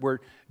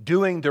where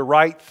doing the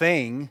right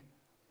thing,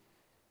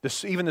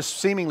 even the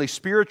seemingly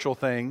spiritual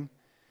thing,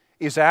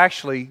 is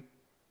actually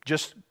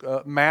just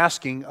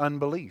masking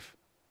unbelief.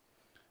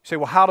 You say,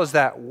 well, how does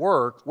that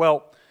work?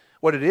 Well,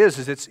 what it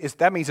is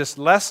that means it's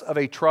less of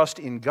a trust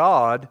in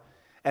God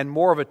and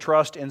more of a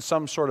trust in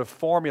some sort of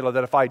formula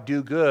that if I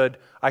do good,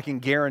 I can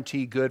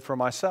guarantee good for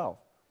myself.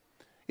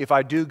 If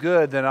I do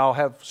good, then I'll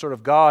have sort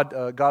of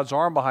God's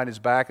arm behind his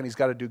back, and he's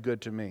got to do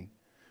good to me.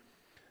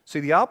 See,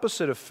 the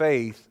opposite of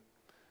faith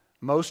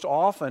most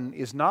often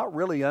is not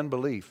really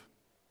unbelief.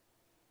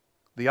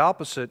 The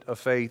opposite of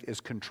faith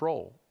is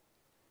control.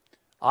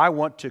 I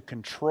want to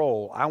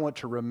control. I want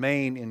to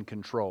remain in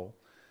control.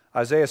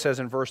 Isaiah says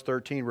in verse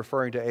 13,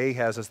 referring to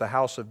Ahaz as the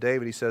house of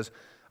David, he says,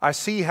 I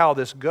see how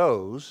this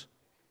goes.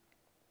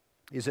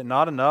 Is it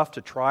not enough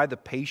to try the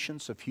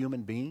patience of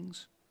human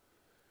beings?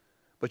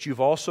 But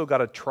you've also got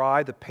to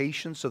try the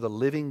patience of the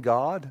living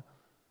God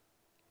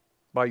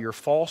by your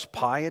false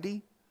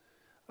piety.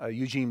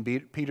 Eugene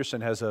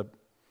Peterson has a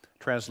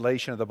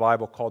translation of the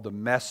Bible called The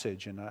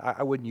Message, and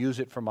I wouldn't use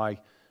it for my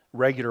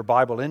regular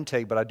Bible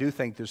intake, but I do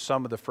think there's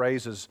some of the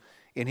phrases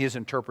in his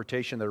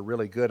interpretation that are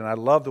really good, and I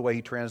love the way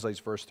he translates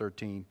verse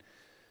 13.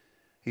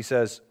 He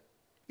says,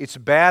 it's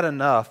bad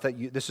enough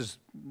that this is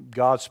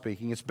God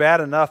speaking, it's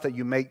bad enough that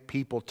you make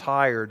people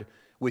tired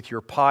with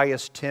your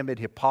pious, timid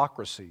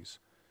hypocrisies,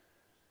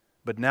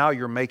 but now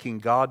you're making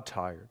God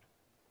tired.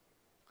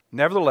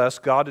 Nevertheless,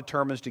 God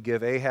determines to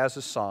give Ahaz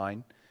a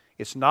sign.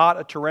 It's not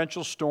a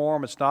torrential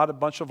storm, it's not a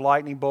bunch of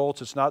lightning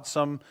bolts, it's not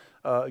some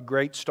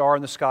great star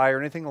in the sky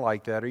or anything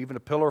like that, or even a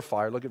pillar of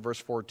fire. Look at verse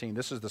 14.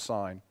 This is the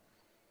sign.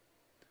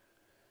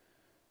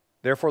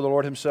 Therefore the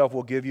Lord himself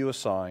will give you a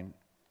sign.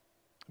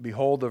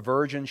 Behold, the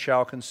virgin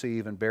shall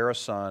conceive and bear a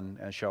son,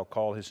 and shall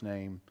call his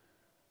name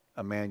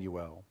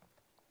Emmanuel.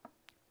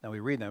 Now we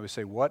read that, we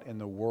say, what in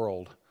the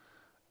world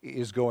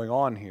is going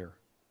on here?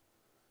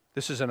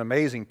 This is an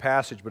amazing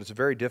passage, but it's a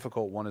very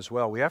difficult one as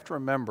well. We have to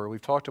remember,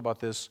 we've talked about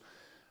this,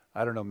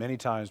 I don't know, many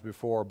times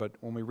before, but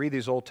when we read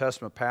these Old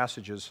Testament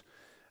passages,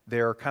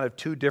 there are kind of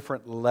two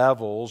different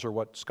levels, or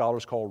what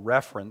scholars call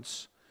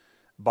reference,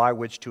 by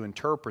which to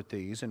interpret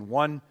these. And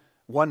one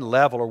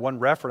level, or one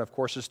reference, of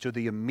course, is to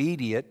the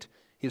immediate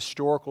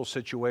historical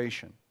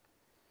situation.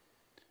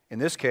 In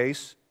this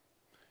case,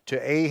 to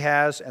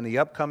Ahaz and the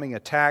upcoming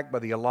attack by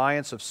the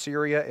alliance of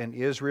Syria and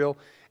Israel,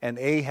 and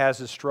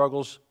Ahaz's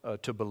struggles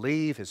to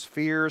believe, his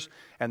fears,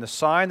 and the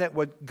sign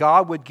that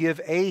God would give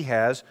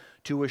Ahaz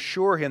to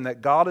assure him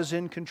that God is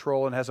in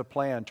control and has a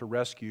plan to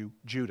rescue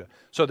Judah.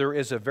 So there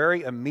is a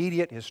very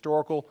immediate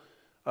historical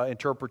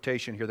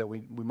interpretation here that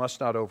we must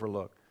not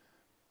overlook.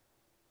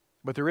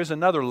 But there is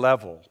another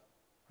level.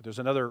 There's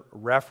another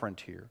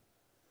referent here.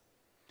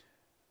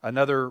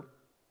 Another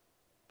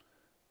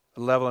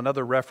level,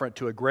 another referent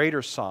to a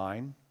greater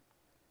sign,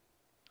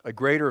 a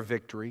greater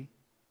victory,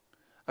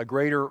 a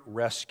greater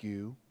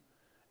rescue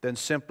than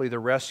simply the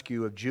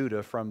rescue of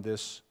Judah from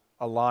this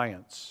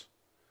alliance.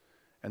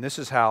 And this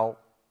is how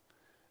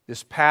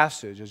this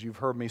passage, as you've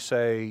heard me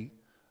say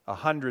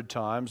 100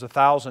 times,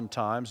 1,000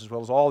 times, as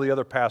well as all the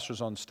other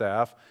pastors on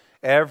staff,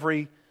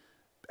 every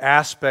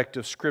aspect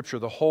of Scripture,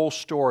 the whole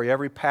story,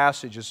 every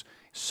passage is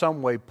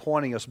some way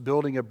pointing us,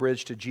 building a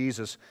bridge to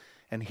Jesus.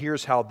 And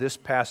here's how this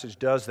passage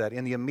does that.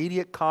 In the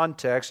immediate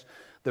context,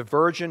 the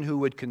virgin who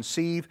would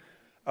conceive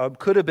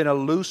could have been a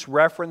loose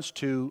reference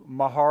to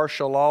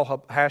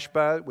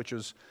Maher-shalal-Hash-baz, which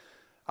was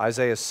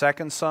Isaiah's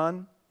second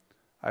son.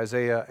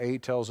 Isaiah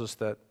 8 tells us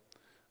that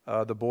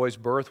the boy's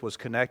birth was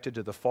connected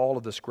to the fall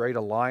of this great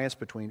alliance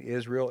between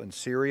Israel and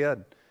Syria.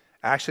 And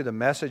actually, the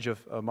message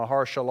of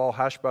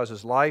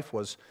Maher-shalal-Hash-baz's life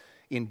was,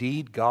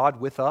 indeed, God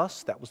with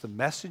us. That was the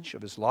message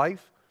of his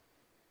life.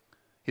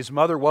 His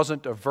mother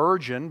wasn't a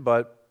virgin,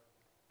 but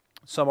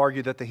some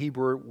argue that the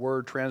Hebrew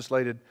word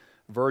translated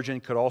virgin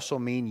could also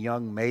mean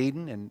young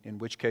maiden, and in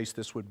which case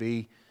this would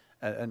be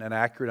an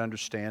accurate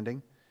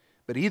understanding.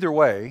 But either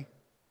way,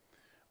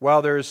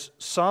 while there's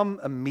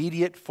some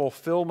immediate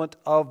fulfillment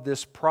of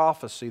this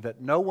prophecy that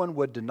no one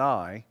would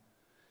deny,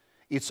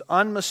 it's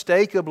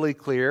unmistakably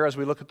clear as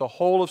we look at the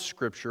whole of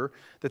Scripture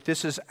that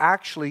this is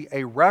actually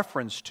a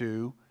reference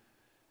to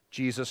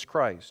Jesus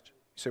Christ.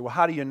 You say, well,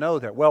 how do you know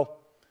that? Well,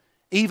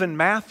 even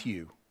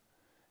Matthew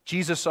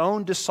Jesus'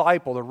 own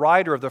disciple, the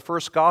writer of the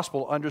first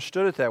gospel,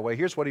 understood it that way.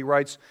 Here's what he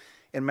writes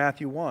in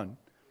Matthew 1.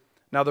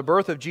 Now the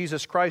birth of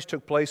Jesus Christ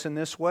took place in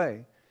this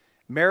way.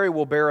 Mary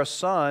will bear a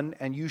son,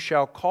 and you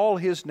shall call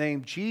his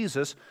name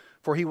Jesus,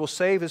 for he will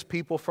save his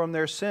people from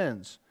their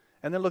sins.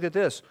 And then look at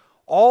this.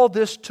 All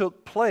this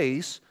took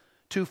place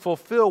to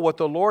fulfill what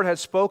the Lord had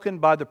spoken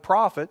by the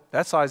prophet,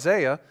 that's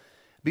Isaiah.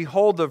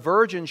 Behold, the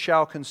virgin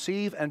shall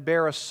conceive and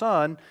bear a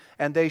son,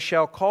 and they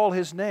shall call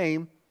his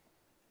name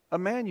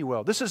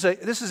Emmanuel. This is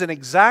an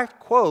exact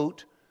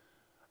quote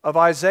of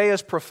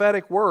Isaiah's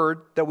prophetic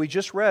word that we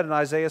just read in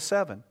Isaiah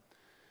 7.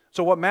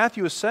 So what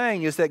Matthew is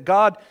saying is that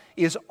God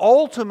is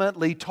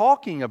ultimately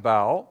talking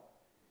about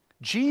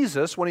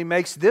Jesus when he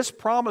makes this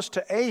promise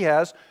to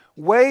Ahaz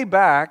way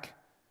back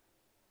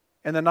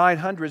in the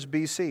 900s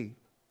BC.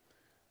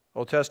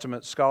 Old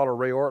Testament scholar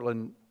Ray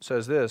Ortlund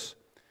says this,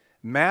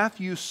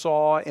 Matthew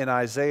saw in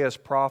Isaiah's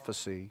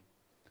prophecy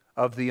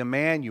of the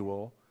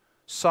Emmanuel,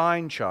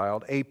 sign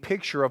child, a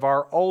picture of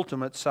our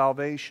ultimate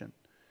salvation.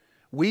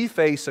 We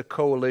face a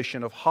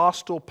coalition of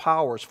hostile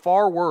powers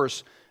far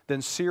worse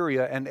than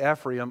Syria and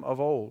Ephraim of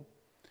old.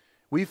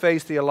 We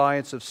face the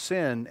alliance of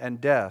sin and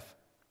death.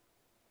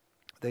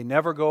 They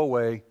never go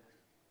away,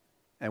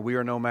 and we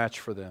are no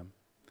match for them.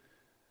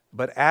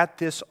 But at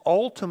this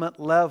ultimate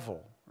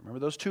level, remember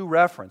those two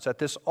references, at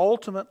this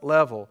ultimate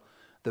level,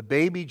 the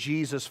baby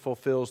Jesus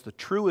fulfills the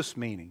truest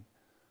meaning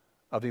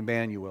of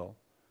Emmanuel,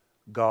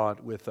 God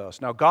with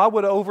us. Now, God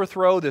would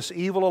overthrow this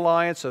evil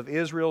alliance of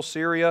Israel,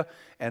 Syria,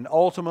 and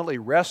ultimately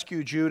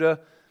rescue Judah,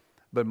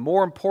 but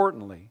more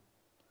importantly,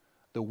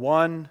 the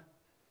one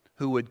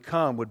who would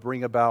come would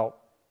bring about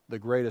the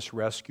greatest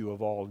rescue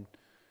of all.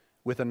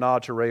 With a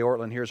nod to Ray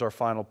Ortlund, here's our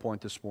final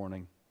point this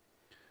morning.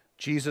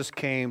 Jesus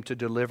came to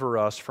deliver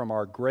us from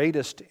our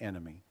greatest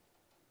enemy,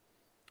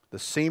 the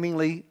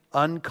seemingly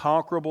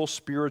unconquerable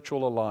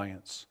spiritual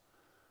alliance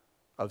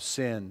of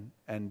sin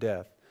and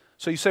death.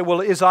 So you say,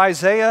 well, is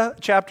Isaiah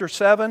chapter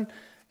 7,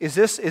 is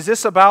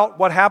this about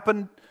what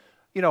happened,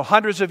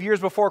 hundreds of years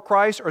before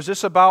Christ, or is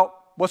this about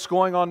what's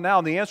going on now?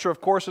 And the answer,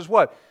 of course, is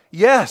what?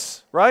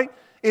 Yes, right?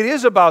 It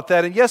is about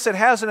that. And yes, it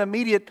has an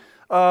immediate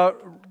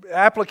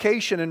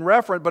application and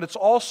reference, but it's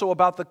also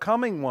about the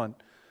coming one,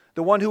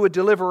 the one who would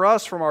deliver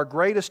us from our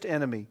greatest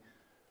enemy,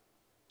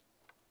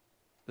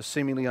 the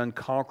seemingly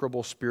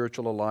unconquerable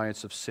spiritual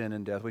alliance of sin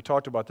and death. We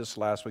talked about this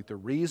last week. The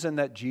reason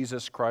that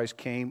Jesus Christ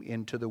came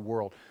into the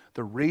world,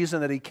 the reason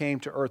that He came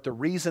to earth, the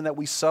reason that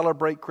we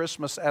celebrate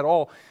Christmas at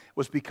all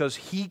was because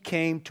He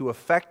came to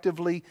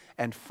effectively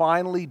and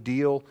finally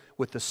deal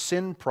with the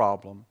sin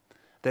problem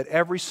that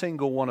every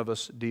single one of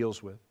us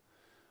deals with.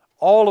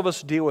 All of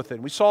us deal with it.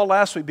 We saw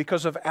last week,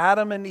 because of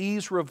Adam and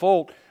Eve's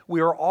revolt,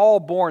 we are all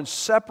born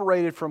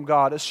separated from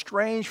God,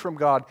 estranged from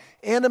God,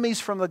 enemies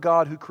from the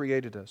God who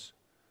created us.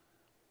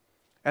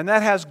 And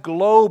that has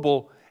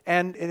global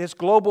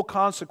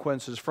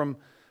consequences, from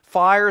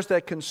fires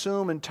that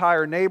consume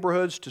entire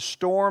neighborhoods, to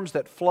storms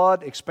that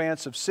flood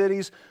expansive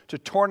cities, to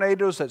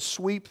tornadoes that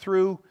sweep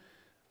through,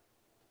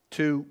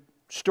 to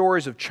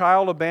stories of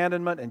child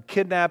abandonment and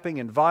kidnapping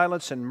and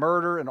violence and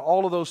murder and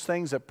all of those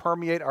things that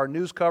permeate our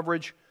news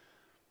coverage,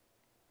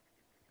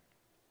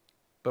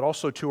 but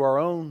also to our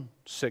own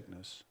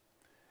sickness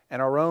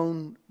and our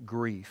own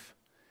grief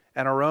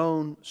and our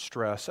own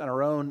stress and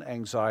our own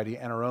anxiety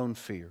and our own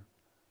fear.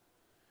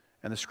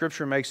 And the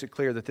Scripture makes it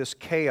clear that this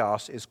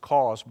chaos is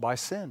caused by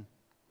sin.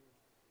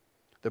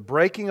 The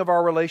breaking of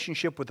our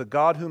relationship with the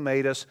God who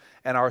made us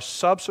and our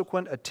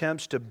subsequent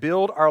attempts to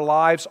build our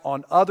lives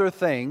on other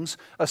things,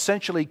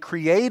 essentially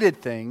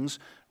created things,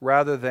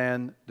 rather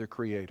than the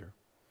Creator.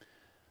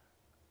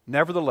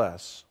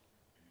 Nevertheless,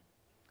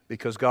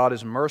 because God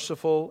is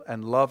merciful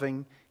and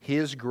loving,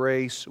 His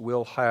grace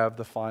will have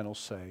the final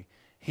say.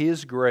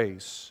 His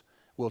grace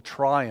will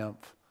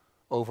triumph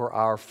over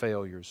our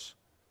failures.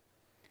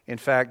 In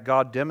fact,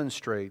 God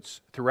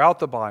demonstrates throughout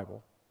the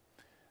Bible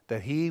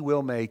that He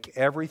will make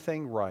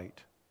everything right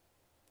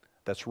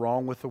that's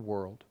wrong with the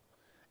world.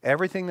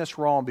 Everything that's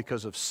wrong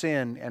because of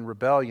sin and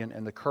rebellion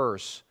and the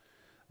curse,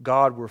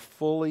 God will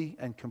fully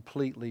and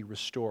completely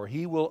restore.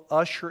 He will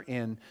usher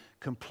in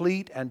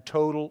complete and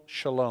total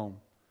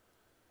shalom,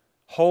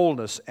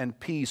 wholeness and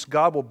peace.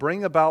 God will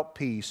bring about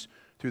peace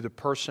through the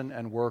person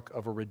and work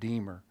of a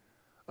Redeemer,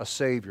 a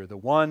Savior, the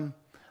one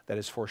that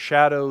is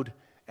foreshadowed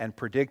and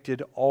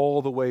predicted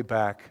all the way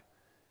back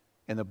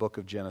in the book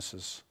of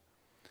Genesis.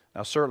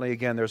 Now, certainly,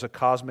 again, there's a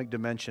cosmic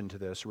dimension to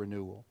this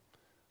renewal.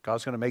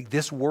 God's going to make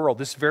this world,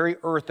 this very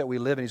earth that we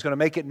live in, He's going to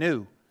make it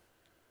new.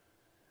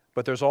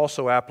 But there's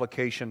also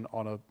application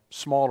on a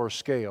smaller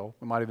scale.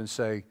 We might even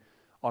say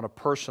on a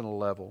personal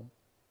level.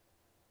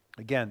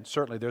 Again,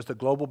 certainly there's the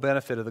global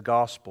benefit of the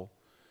gospel,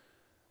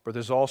 but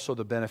there's also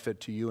the benefit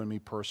to you and me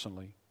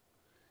personally.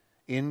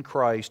 In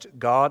Christ,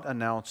 God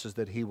announces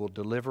that He will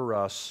deliver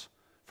us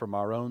from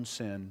our own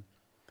sin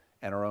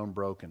and our own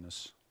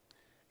brokenness.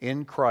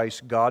 In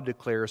Christ, God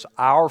declares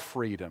our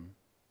freedom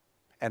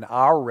and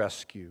our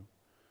rescue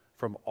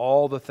from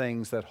all the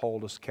things that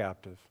hold us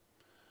captive.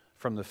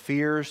 From the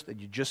fears that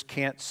you just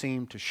can't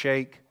seem to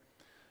shake,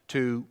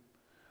 to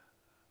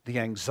the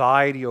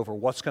anxiety over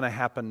what's going to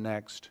happen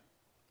next,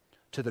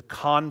 to the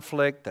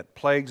conflict that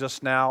plagues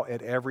us now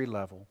at every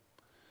level.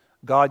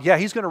 God, yeah,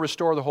 He's going to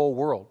restore the whole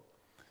world,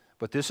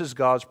 but this is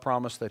God's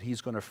promise that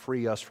He's going to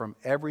free us from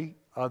every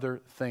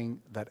other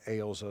thing that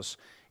ails us,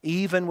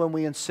 even when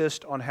we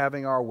insist on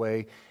having our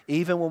way,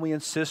 even when we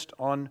insist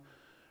on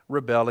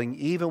rebelling,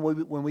 even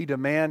when we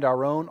demand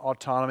our own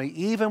autonomy,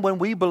 even when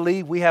we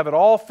believe we have it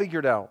all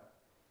figured out.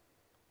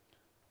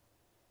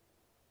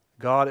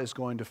 God is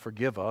going to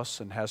forgive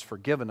us and has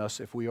forgiven us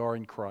if we are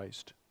in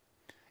Christ.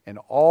 And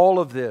all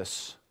of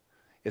this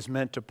is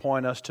meant to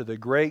point us to the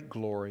great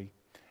glory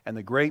and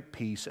the great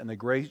peace and the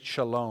great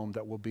shalom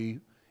that will be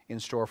in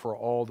store for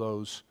all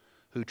those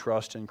who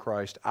trust in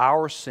Christ.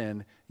 Our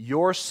sin,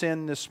 your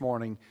sin this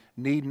morning,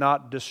 need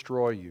not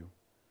destroy you.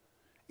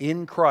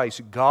 In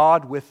Christ,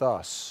 God with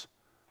us,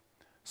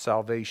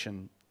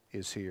 salvation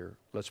is here.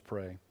 Let's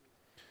pray.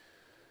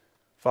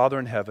 Father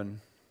in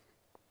heaven,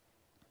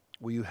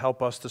 will you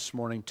help us this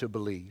morning to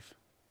believe?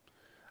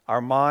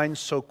 Our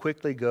minds so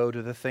quickly go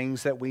to the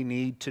things that we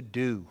need to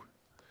do.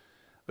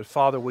 But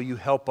Father, will you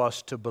help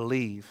us to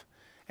believe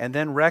and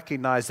then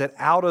recognize that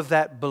out of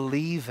that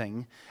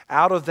believing,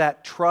 out of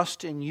that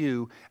trust in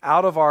you,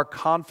 out of our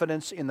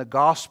confidence in the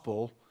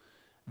gospel,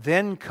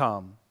 then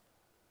come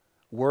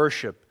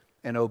worship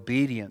and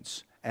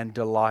obedience and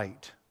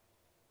delight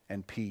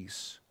and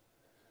peace.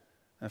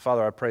 And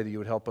Father, I pray that you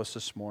would help us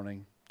this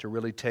morning to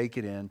really take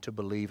it in, to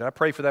believe. And I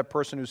pray for that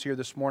person who's here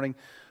this morning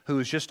who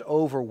is just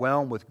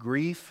overwhelmed with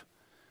grief.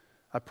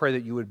 I pray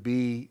that you would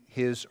be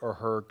his or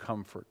her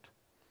comfort.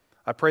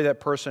 I pray that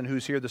person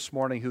who's here this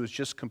morning who is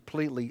just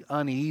completely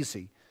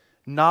uneasy,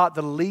 not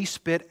the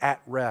least bit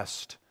at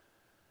rest.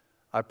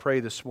 I pray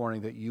this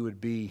morning that you would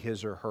be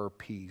his or her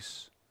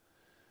peace.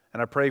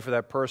 And I pray for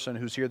that person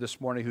who's here this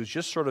morning who's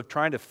just sort of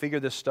trying to figure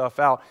this stuff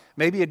out,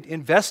 maybe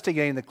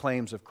investigating the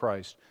claims of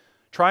Christ,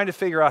 trying to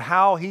figure out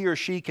how he or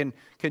she can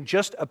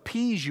just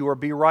appease you or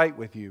be right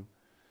with you.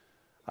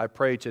 I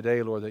pray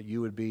today, Lord, that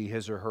you would be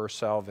his or her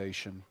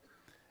salvation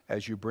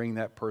as you bring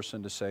that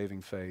person to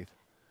saving faith.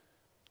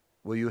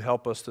 Will you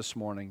help us this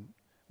morning?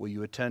 Will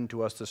you attend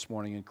to us this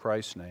morning in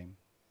Christ's name?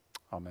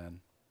 Amen.